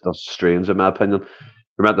is strange in my opinion.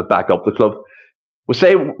 We're meant to back up the club. We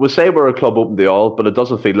say we're a club open to all, but it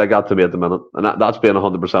doesn't feel like that to me at the minute. And that's being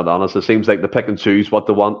 100% honest. It seems like they pick and choose what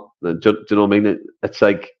they want. Do you know what I mean? It's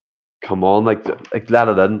like, come on, like let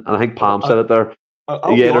it in. And I think Pam said it there.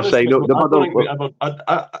 They're saying no.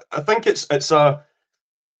 I think it's a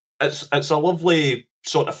lovely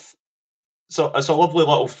sort of, so it's a lovely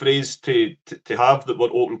little phrase to have, that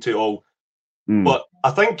we're open to all. But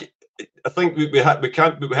I think we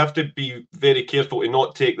have to be very careful to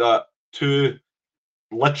not take that too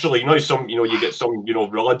literally. You get some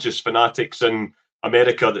religious fanatics in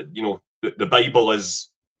America that the Bible is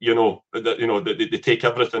they take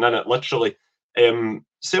everything in it literally.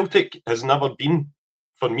 Celtic has never been,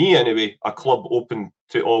 for me anyway, a club open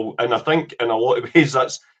to all, and I think in a lot of ways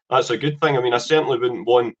that's a good thing. I mean, I certainly wouldn't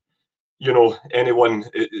want anyone.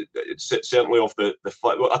 It's certainly off the.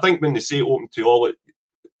 I think when they say open to all,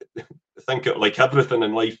 I think like everything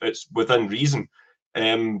in life, it's within reason.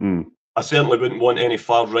 I certainly wouldn't want any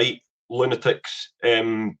far right lunatics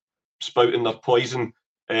spouting their poison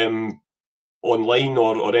online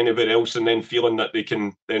or anywhere else, and then feeling that they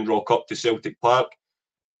can then rock up to Celtic Park,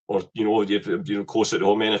 or closer to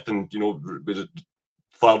home, anything with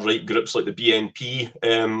far right groups like the BNP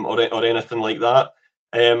or anything like that.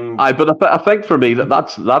 But I think for me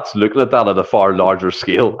that's looking at that at a far larger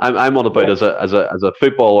scale. I'm on about as a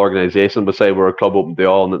football organisation. We say we're a club open to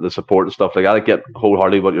all and the support and stuff like that. I get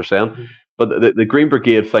wholeheartedly what you're saying, but the Green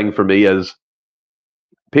Brigade thing for me is,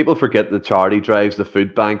 people forget the charity drives, the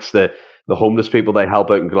food banks, the homeless people they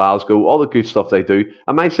help out in Glasgow, all the good stuff they do.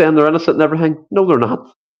 Am I saying they're innocent and everything? No, they're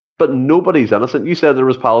not. But nobody's innocent. You said there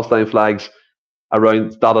was Palestine flags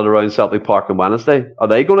dotted around Celtic Park on Wednesday. Are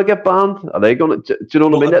they going to get banned? Are they going to? Do you know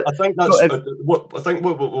what I mean? I think that's what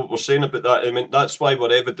we're saying about that. I mean, that's why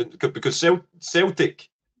we're evident, because Celtic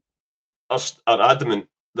are adamant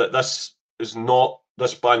that this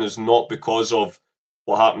ban is not because of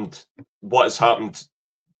what has happened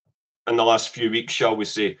in the last few weeks, shall we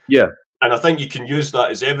say? Yeah. And I think you can use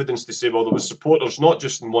that as evidence to say, well, there was supporters not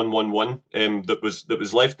just in 111 that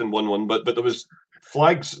was left in 1-1, but there was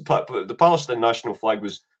flags. The Palestine national flag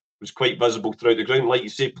was quite visible throughout the ground. Like you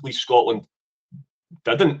say, Police Scotland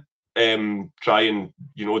didn't try and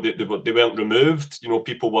they weren't removed.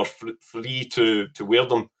 People were free to wear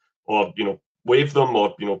them, or wave them,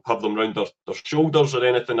 or have them around their shoulders or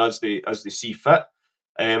anything as they see fit.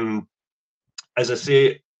 As I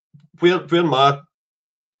say, where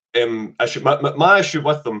my issue, my issue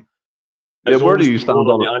with them is, where do you stand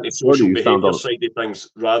on the antisocial behaviour side of things,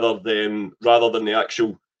 rather than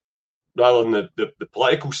the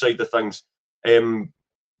political side of things.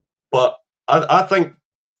 But I think,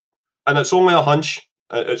 and it's only a hunch.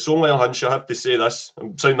 I have to say this.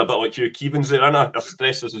 I'm sounding a bit like Hugh Keevins there, and I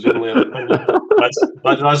stress this is only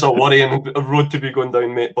that's a worrying road to be going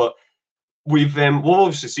down, mate. But we've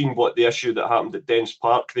obviously seen what the issue that happened at Dens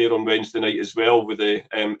Park there on Wednesday night as well, with the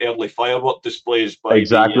early firework displays by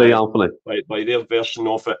their version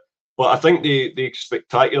of it. But I think they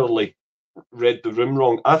spectacularly read the room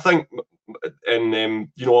wrong. I think, and a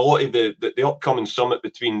lot of the upcoming summit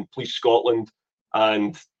between Police Scotland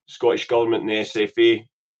and Scottish Government and the SFA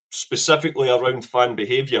specifically around fan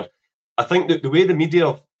behaviour, I think that the way the media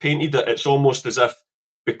have painted it, it's almost as if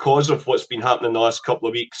because of what's been happening the last couple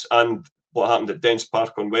of weeks and what happened at Dens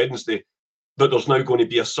Park on Wednesday, that there's now going to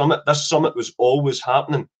be a summit. This summit was always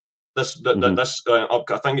happening. I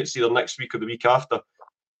think it's either next week or the week after.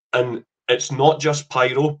 And it's not just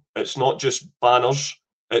pyro, it's not just banners,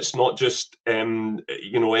 it's not just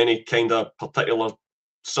any kind of particular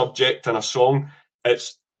subject in a song.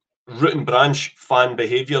 It's root and branch fan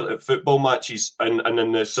behaviour at football matches and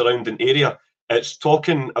in the surrounding area. It's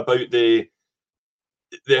talking about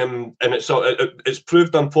and it's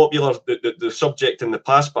proved unpopular the subject in the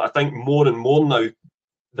past, but I think more and more now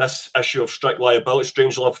this issue of strict liability.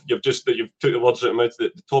 Strangely enough, you've took the words out of my mouth.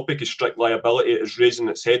 The topic of strict liability is raising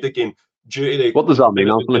its head again. Due to the, what does that mean,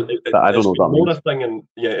 Anthony? I don't know what that means.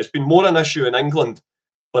 It's been more an issue in England,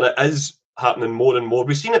 but it is happening more and more.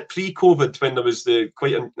 We've seen it pre-COVID when there was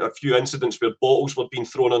quite a few incidents where bottles were being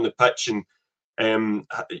thrown on the pitch, and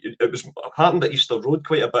it was happened at Easter Road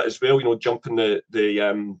quite a bit as well. Jumping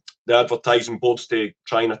the advertising boards to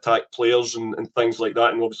try and attack players and things like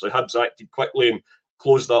that. And obviously Hibs acted quickly and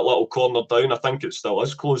closed that little corner down. I think it still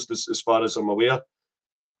is closed as far as I'm aware.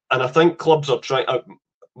 And I think clubs are trying.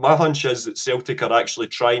 My hunch is that Celtic are actually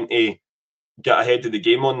trying to get ahead of the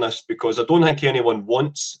game on this, because I don't think anyone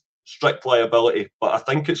wants strict liability, but I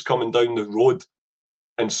think it's coming down the road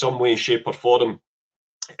in some way, shape or form,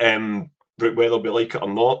 whether we like it or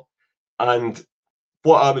not. And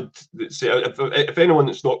what I would say, if anyone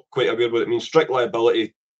that's not quite aware what it means, strict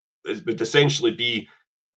liability would essentially be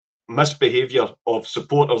misbehaviour of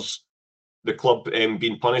supporters, the club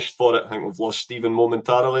being punished for it. I think we've lost Stephen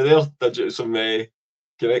momentarily there. Did some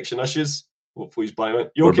connection issues? Hopefully he's back.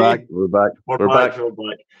 You okay? We're back.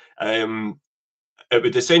 It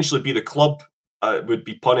would essentially be the club would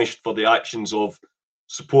be punished for the actions of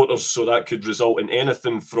supporters, so that could result in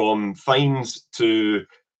anything from fines to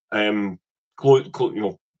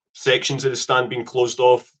sections of the stand being closed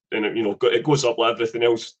off, and it goes up like everything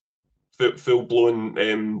else, full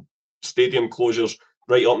blown stadium closures,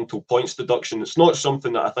 right up until points deduction. It's not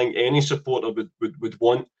something that I think any supporter would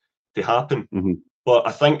want to happen. Mm-hmm. But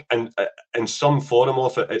I think in some form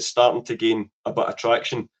of it, it's starting to gain a bit of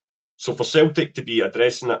traction. So for Celtic to be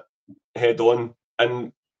addressing it head on,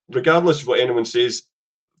 and regardless of what anyone says,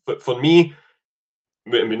 but for me,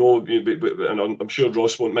 we know, and I'm sure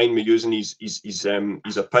Ross won't mind me using his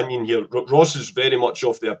opinion here. Ross is very much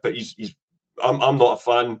off the. I'm not a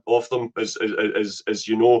fan of them, as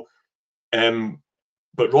you know,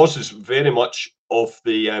 but Ross is very much of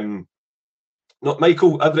the. Not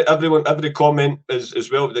Michael. Every comment is as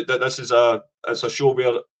well. This is a show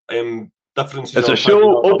where differences. It's a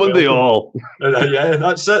show open to all. Yeah,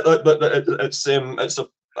 that's it.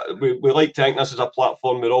 We like to think this is a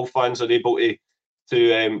platform where all fans are able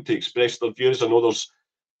to express their views. I know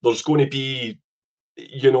there's going to be,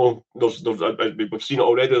 we've seen it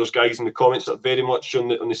already. There's guys in the comments that are very much on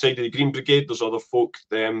the side of the Green Brigade. There's other folk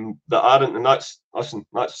that aren't, and that's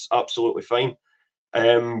absolutely fine.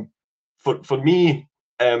 For me,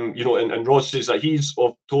 and Ross says that he's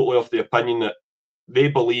totally of the opinion that they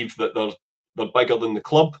believe that they're bigger than the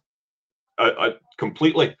club,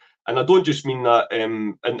 completely. And I don't just mean that.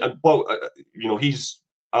 He's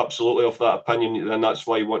absolutely of that opinion, and that's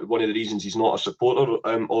why one of the reasons he's not a supporter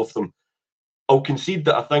of them. I'll concede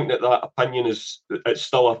that I think that opinion it's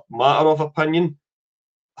still a matter of opinion.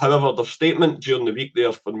 However, the statement during the week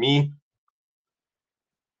there, for me,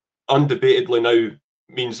 undebatedly now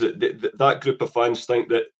means that group of fans think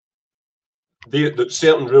that that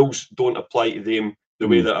certain rules don't apply to them the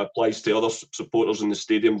way that it applies to other supporters in the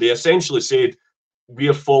stadium. They essentially said,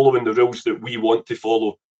 we're following the rules that we want to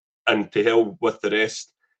follow, and to hell with the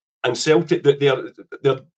rest. And Celtic, they're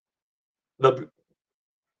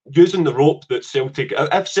using the rope that Celtic,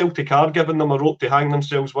 if Celtic are giving them a rope to hang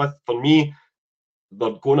themselves with, for me,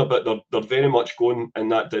 they're very much going in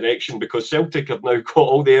that direction, because Celtic have now got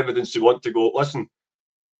all the evidence they want to go, listen,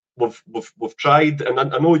 we've tried, and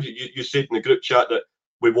I know you said in the group chat that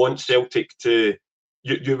we want Celtic to,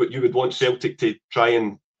 you would want Celtic to try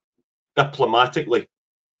and diplomatically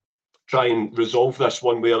try and resolve this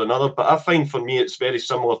one way or another. But I find for me it's very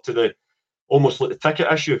similar to almost like the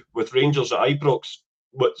ticket issue with Rangers at Ibrox.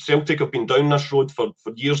 What Celtic have been down this road for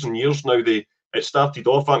years and years now. It started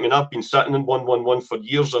off, I mean, I've been sitting in 1-1-1 for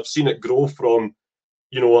years. I've seen it grow from,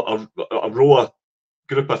 a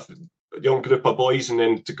young group of boys, and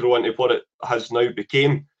then to grow into what it has now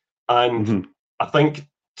became. And I think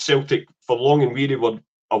Celtic, for long and weary, were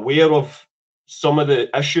aware of some of the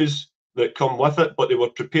issues that come with it, but they were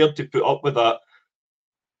prepared to put up with that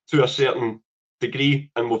to a certain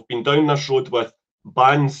degree. And we've been down this road with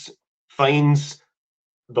bans, fines.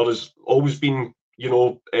 There has always been,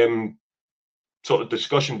 sort of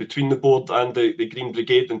discussion between the board and the Green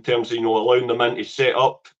Brigade in terms of, allowing them in to set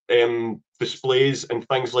up displays and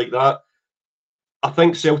things like that. I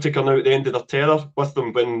think Celtic are now at the end of their tether with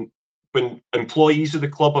them when employees of the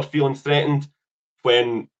club are feeling threatened,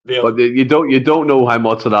 when they're... But you don't know how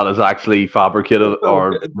much of that is actually fabricated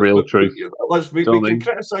or real truth. We can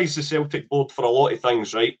criticise the Celtic board for a lot of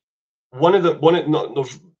things, right? One of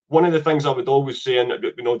the things I would always say, and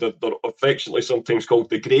they're affectionately sometimes called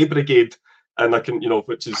the Grey Brigade, and I can,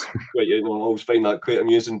 which is, I always find that quite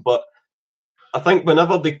amusing. But I think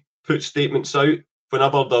whenever they put statements out,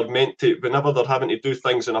 whenever they're having to do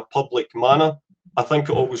things in a public manner, I think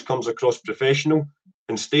it always comes across professional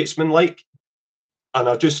and statesmanlike. And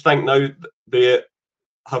I just think now they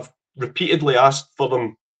have repeatedly asked for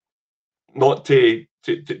them not to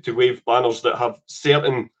wave banners that have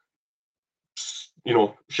certain,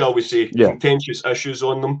 shall we say, contentious issues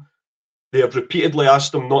on them. They have repeatedly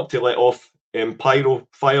asked them not to let off pyro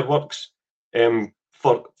fireworks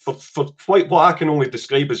for quite what I can only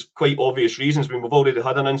describe as quite obvious reasons. I mean, we've already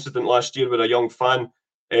had an incident last year where a young fan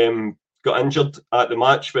got injured at the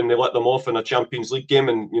match when they let them off in a Champions League game,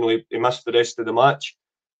 and he missed the rest of the match,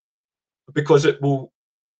 because it will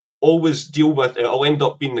always it'll end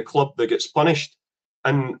up being the club that gets punished.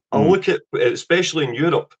 And I look at, especially in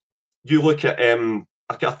Europe, you look at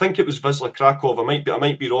I think it was Wisla Krakow. I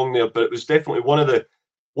might be wrong there, but it was definitely one of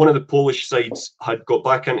the Polish sides had got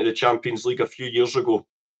back into the Champions League a few years ago,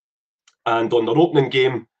 and on their opening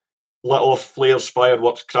game lit off flares,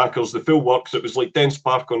 fireworks, crackers, the full works. It was like Dens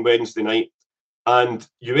Park on Wednesday night, and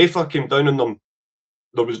UEFA came down on them.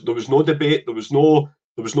 There was no debate. There was no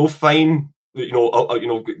fine.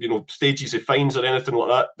 Stages of fines or anything like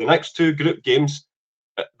that. The next two group games,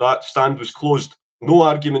 that stand was closed. No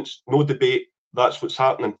arguments, no debate. That's what's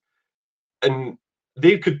happening. And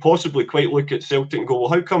they could possibly quite look at Celtic and go, well,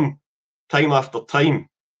 how come time after time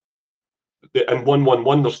in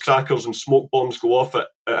 1-1-1 there's crackers and smoke bombs go off at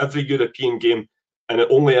every European game, and it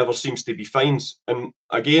only ever seems to be fines? And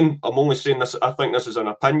again, I'm only saying this, I think this is an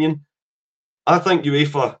opinion. I think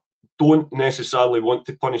UEFA don't necessarily want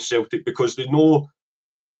to punish Celtic because they know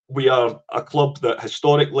we are a club that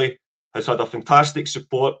historically has had a fantastic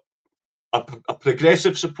support, a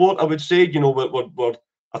progressive support, I would say. We're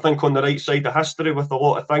I think on the right side of history with a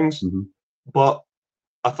lot of things, but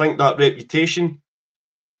I think that reputation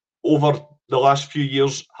over the last few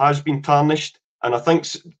years has been tarnished, and I think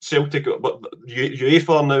Celtic, but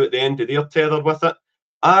UEFA are now at the end of their tether with it.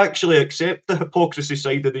 I actually accept the hypocrisy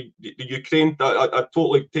side of the Ukraine. I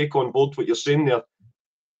totally take on board what you're saying there.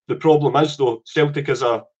 The problem is, though, Celtic is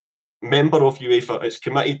a member of UEFA. It's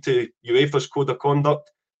committed to UEFA's code of conduct.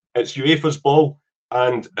 It's UEFA's ball,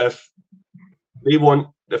 and if they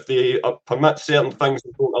permit certain things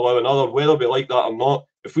and don't allow another, whether we like that or not,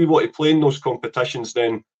 if we want to play in those competitions,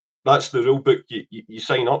 then that's the rule book you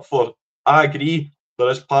sign up for. I agree there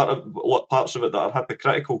is parts of it that are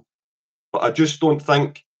hypocritical, but I just don't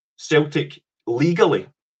think Celtic legally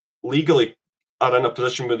are in a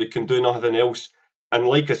position where they can do nothing else. And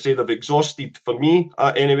like I say, they've exhausted, for me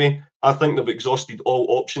anyway, I think they've exhausted all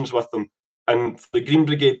options with them. And for the Green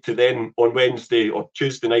Brigade to then, on Wednesday or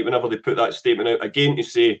Tuesday night, whenever they put that statement out again, to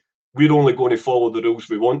say, we're only going to follow the rules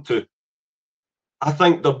we want to, I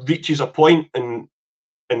think there reaches a point in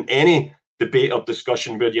any debate or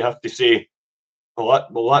discussion where you have to say,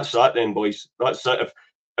 well, that's that then, boys. That's it.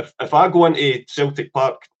 If I go into Celtic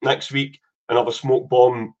Park next week and have a smoke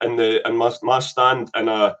bomb in my stand and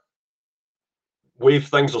I wave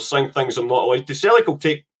things or sing things I'm not allowed to, Celtic will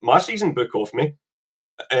take my season book off me.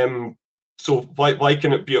 So why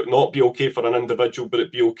can it not be okay for an individual, but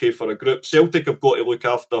it be okay for a group? Celtic have got to look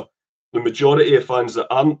after the majority of fans that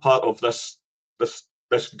aren't part of this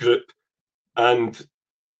group, and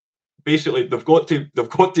basically they've got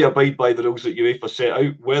to abide by the rules that UEFA set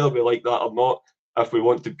out, whether we like that or not, if we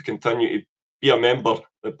want to continue to be a member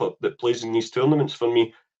that plays in these tournaments. For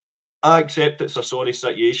me, I accept it's a sorry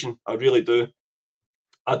situation. I really do.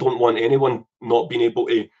 I don't want anyone not being able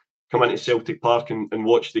to come into Celtic Park and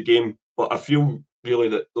watch the game. But I feel really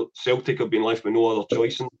that Celtic have been left with no other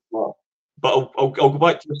choice. But I'll go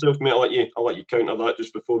back to yourself, mate. I'll let you counter that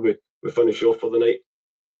just before we finish off for the night.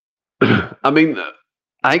 I mean,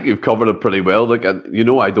 I think you've covered it pretty well. Like, I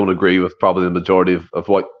don't agree with probably the majority of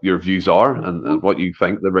what your views are and what you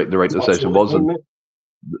think the right decision was. And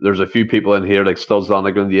there's a few people in here like Studs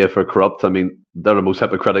Lanigan, the for corrupt. I mean, they're the most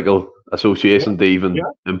hypocritical association to even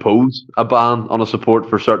impose a ban on a support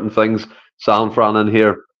for certain things. San Fran in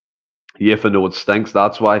here. UEFA know it stinks.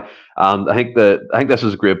 That's why. And I think this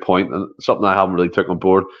is a great point and something I haven't really took on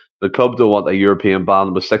board. The club don't want a European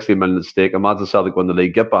ban with 60 million at stake. Imagine Celtic win the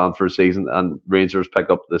league, get banned for a season, and Rangers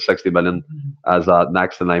pick up the 60 million as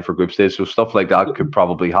next in line for group stage. So stuff like that could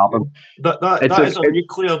probably happen. That is a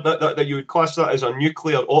nuclear that you would class that as a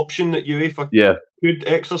nuclear option that UEFA could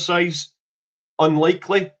exercise.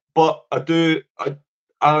 Unlikely, but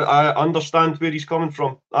I understand where he's coming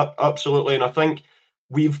from. Absolutely, and I think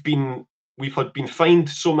we've been fined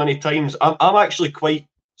so many times. I'm actually quite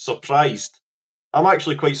surprised.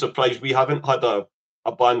 We haven't had a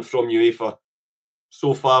ban from UEFA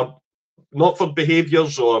so far, not for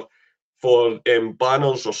behaviours or for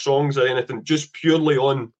banners or songs or anything, just purely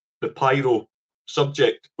on the pyro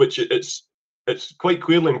subject, which it's quite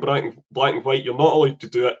clearly in black and white. You're not allowed to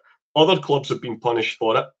do it. Other clubs have been punished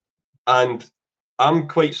for it, and I'm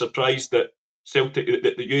quite surprised that Celtic,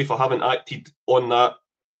 that the UEFA haven't acted on that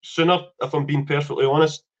sooner, if I'm being perfectly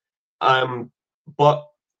honest. But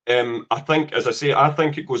I think, as I say, I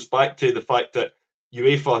think it goes back to the fact that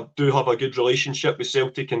UEFA do have a good relationship with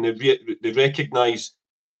Celtic, and they recognise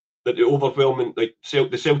that the overwhelming, the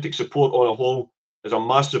Celtic support on a whole is a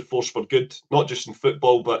massive force for good, not just in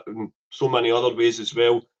football, but in so many other ways as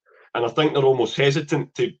well. And I think they're almost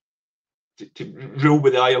hesitant to rule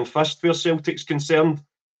with the iron fist where Celtic's concerned.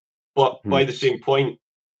 But by the same point,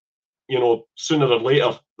 sooner or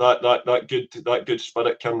later, that good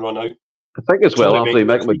spirit can run out. I think as well, Anthony,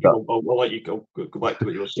 Michael McDonald. I'll let you go back to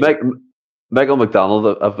what you were saying. Michael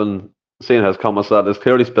McDonald, I've been seeing his comments that is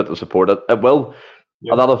clearly split the support. It will.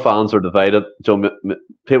 Yeah. A lot of fans are divided.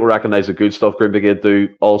 People recognise the good stuff Green Brigade do,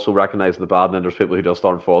 also recognise the bad, and then there's people who just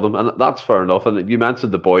aren't for them, and that's fair enough. And you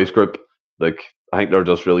mentioned the boys group, I think they're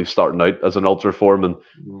just really starting out as an ultra form, and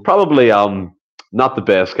probably not the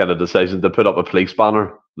best kind of decision to put up a police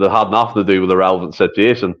banner that had nothing to do with the relevant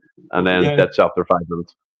situation, and then ditch after 5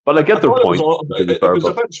 minutes. But I get their point. It was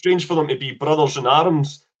a bit strange for them to be brothers in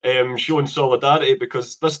arms, showing solidarity,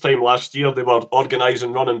 because this time last year they were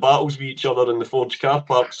organising running battles with each other in the Forge car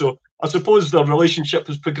park. So I suppose their relationship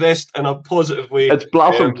has progressed in a positive way. It's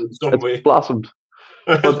blossomed. It's blossomed.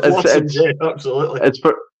 Yeah, absolutely. It's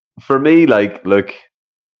for me, look,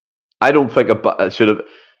 I don't think it should have.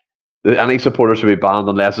 Any supporter should be banned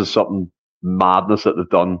unless it's something madness that they've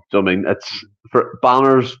done. Do you know what I mean? It's for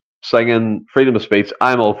banners, singing, freedom of speech.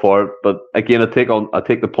 I'm all for it, but again, I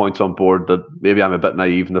take the points on board that maybe I'm a bit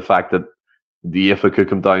naive in the fact that the UEFA could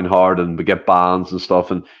come down hard and we get bans and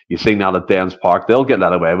stuff. And you see now at Dens Park, they'll get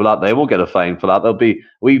let away with that. They won't get a fine for that. They'll be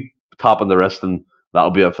tap on the wrist and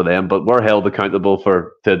that'll be it for them. But we're held accountable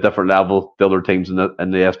to a different level to other teams in the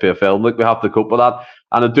SPFL. Look, we have to cope with that.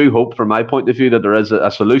 And I do hope, from my point of view, that there is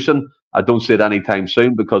a solution. I don't see it anytime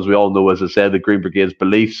soon because we all know, as I said, the Green Brigade's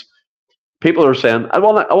beliefs. People are saying, I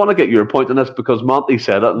want to get your point on this because Monty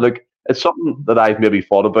said it. Look, it's something that I've maybe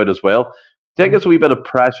thought about as well. Do you think it's a wee bit of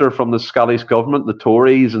pressure from the Scottish government, the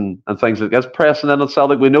Tories and things like this, pressing in at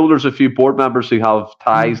Celtic? We know there's a few board members who have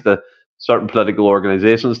ties to certain political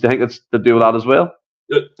organisations. Do you think it's to do with that as well?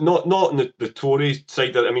 Not on the Tory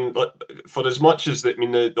side. I mean, for as much as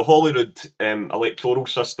the Holyrood electoral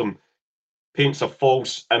system paints a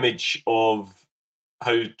false image of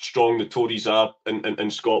how strong the Tories are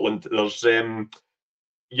in Scotland. There's I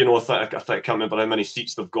can't remember how many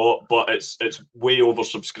seats they've got, but it's way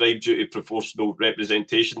oversubscribed due to proportional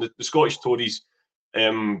representation. The Scottish Tories,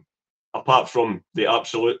 apart from the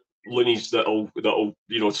absolute loonies that'll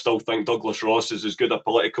still think Douglas Ross is as good a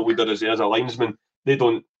political leader as he is a linesman, they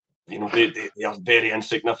don't. They are very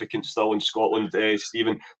insignificant still in Scotland,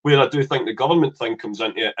 Stephen. Where I do think the government thing comes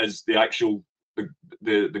into it is the actual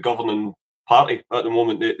the governing party at the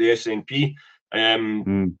moment, the SNP.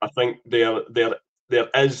 I think there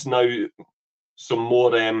is now some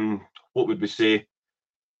more. What would we say?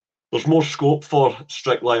 There's more scope for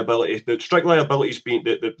strict liability. The strict liability is being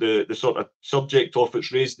the sort of subject of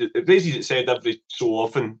it's raised. It raises its head every so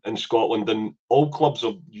often in Scotland, and all clubs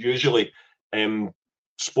have usually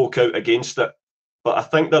spoke out against it. But I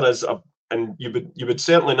think there is and you would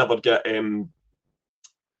certainly never get. I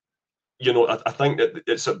think that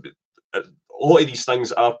it's a lot of these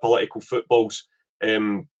things are political footballs,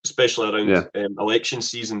 especially around election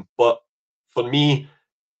season. But for me,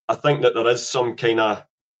 I think that there is some kind of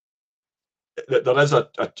there is a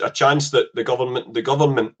chance that the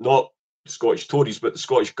government, not the Scottish Tories, but the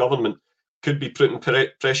Scottish government could be putting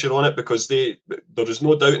pressure on it because there is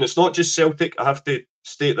no doubt, and it's not just Celtic. I have to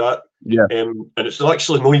state that, and it's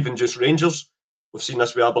actually not even just Rangers. We've seen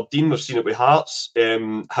this with Aberdeen. We've seen it with Hearts.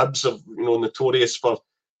 Hibs are notorious for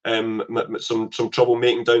some trouble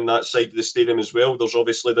making down that side of the stadium as well. There's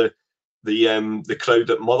obviously the the crowd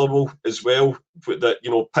at Motherwell as well. That, you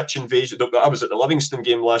know, pitch invasion. I was at the Livingston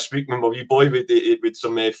game last week with my wee boy with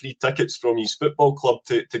some free tickets from his football club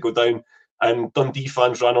to go down, and Dundee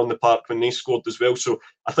fans ran on the park when they scored as well. So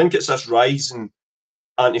I think it's this rise in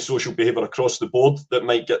antisocial behaviour across the board that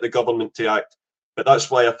might get the government to act. But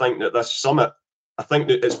that's why I think that this summit, I think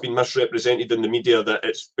that it's been misrepresented in the media that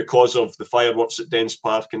it's because of the fireworks at Dens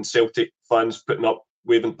Park and Celtic fans putting up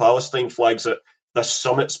waving Palestine flags that this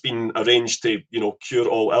summit's been arranged to, you know, cure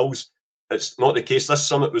all ills. It's not the case. This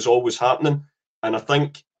summit was always happening. And I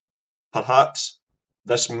think perhaps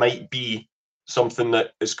this might be something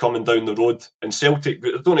that is coming down the road. And Celtic,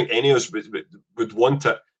 I don't think any of us would want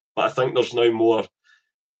it, but I think there's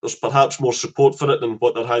perhaps more support for it than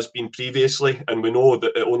what there has been previously. And we know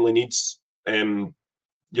that it only needs, you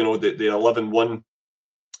know, the 11-1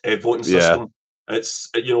 voting system. It's,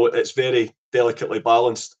 you know, it's very delicately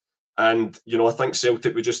balanced. And, you know, I think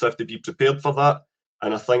Celtic would just have to be prepared for that.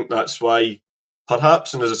 And I think that's why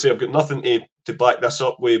perhaps, and as I say, I've got nothing to back this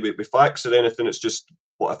up with facts or anything. It's just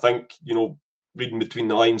what I think, you know, reading between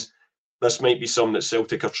the lines, this might be something that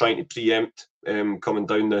Celtic are trying to preempt coming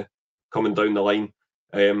down the line.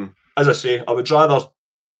 As I say, I would rather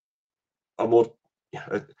a more.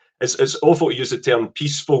 It's awful to use the term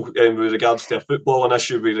peaceful with regards to a footballing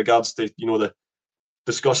issue, with regards to, you know, the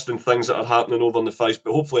disgusting things that are happening over in the Fives,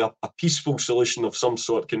 but hopefully a peaceful solution of some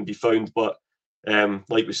sort can be found. But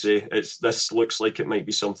like we say, this looks like it might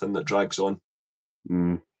be something that drags on.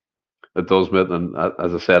 It does, mate. And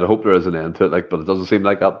as I said, I hope there is an end to it. But it doesn't seem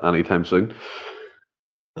like that anytime soon.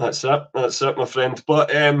 That's it, my friend.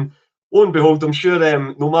 But lo and behold, I'm sure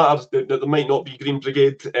no matter that there might not be Green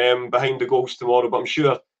Brigade behind the goals tomorrow, but I'm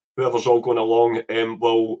sure whoever's all going along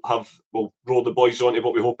will roll the boys on to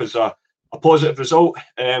what we hope is a positive result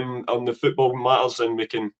on the football matters, and we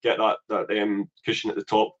can get that cushion at the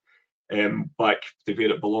top back to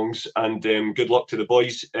where it belongs. And good luck to the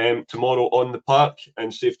boys tomorrow on the park,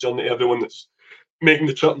 and safe journey to everyone that's making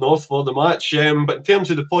the trip north for the match. But in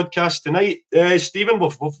terms of the podcast tonight, Stephen,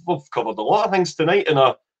 we've covered a lot of things tonight in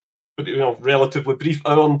a relatively brief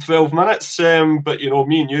hour and 12 minutes. But, you know,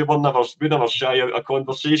 me and you, we never shy out a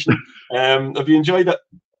conversation. Have you enjoyed it?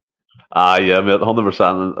 Yeah, mate,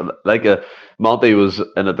 100%. Like Monty was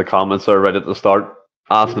in at the comments there right at the start,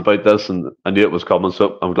 asking about this, and I knew it was coming,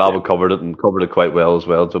 so I'm glad we covered it and covered it quite well as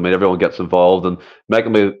well. So I mean, everyone gets involved, and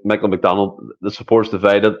Michael McDonald, the support's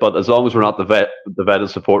divided, but as long as we're not divided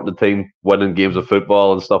supporting the team, winning games of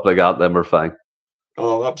football and stuff like that, then we're fine.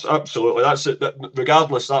 Oh, absolutely. That's it.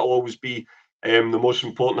 Regardless, that'll always be the most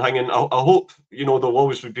important thing. And I hope, you know, there'll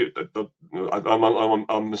always be.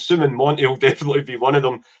 I'm assuming Monty will definitely be one of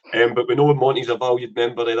them. But we know Monty's a valued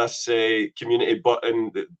member of this community. But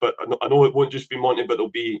I know it won't just be Monty, but there'll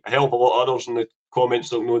be a hell of a lot of others in the comments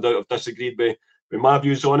that no doubt have disagreed with my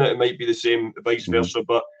views on it. It might be the same, vice versa.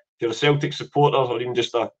 But if you're a Celtic supporter or even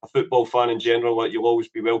just a football fan in general, you'll always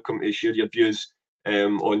be welcome to share your views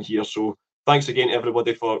on here. So thanks again to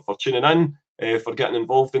everybody for tuning in, for getting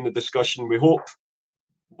involved in the discussion. We hope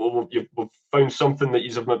we've found something that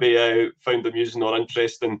you've maybe found amusing or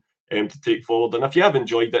interesting to take forward. And if you have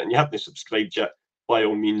enjoyed it and you haven't subscribed yet, by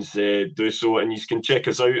all means do so. And you can check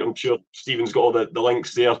us out. I'm sure Stephen's got all the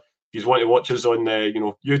links there. If you want to watch us on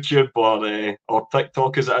YouTube or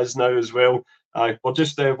TikTok as it is now as well.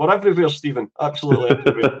 We're everywhere, Stephen. Absolutely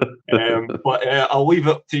everywhere. But I'll leave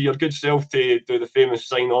it to your good self to do the famous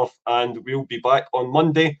sign off, and we'll be back on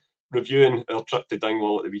Monday reviewing our trip to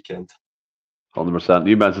Dingwall at the weekend. 100%.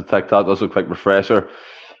 You mentioned TikTok. That's a quick refresher.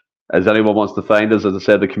 As anyone wants to find us, as I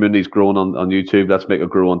said, the community's grown on YouTube. Let's make it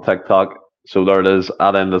grow on TikTok. So there it is,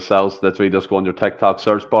 at Endless Celts. Literally just go on your TikTok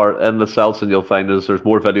search bar, Endless Celts, and you'll find us. There's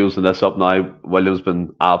more videos than this up now. William's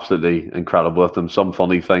been absolutely incredible with them. Some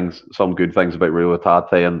funny things, some good things about Rio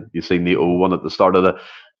Tate, and you've seen the O1 at the start of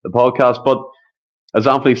the podcast. But as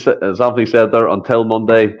Anthony said there, until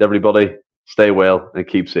Monday, everybody, stay well and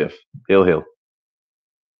keep safe. Hail, hail.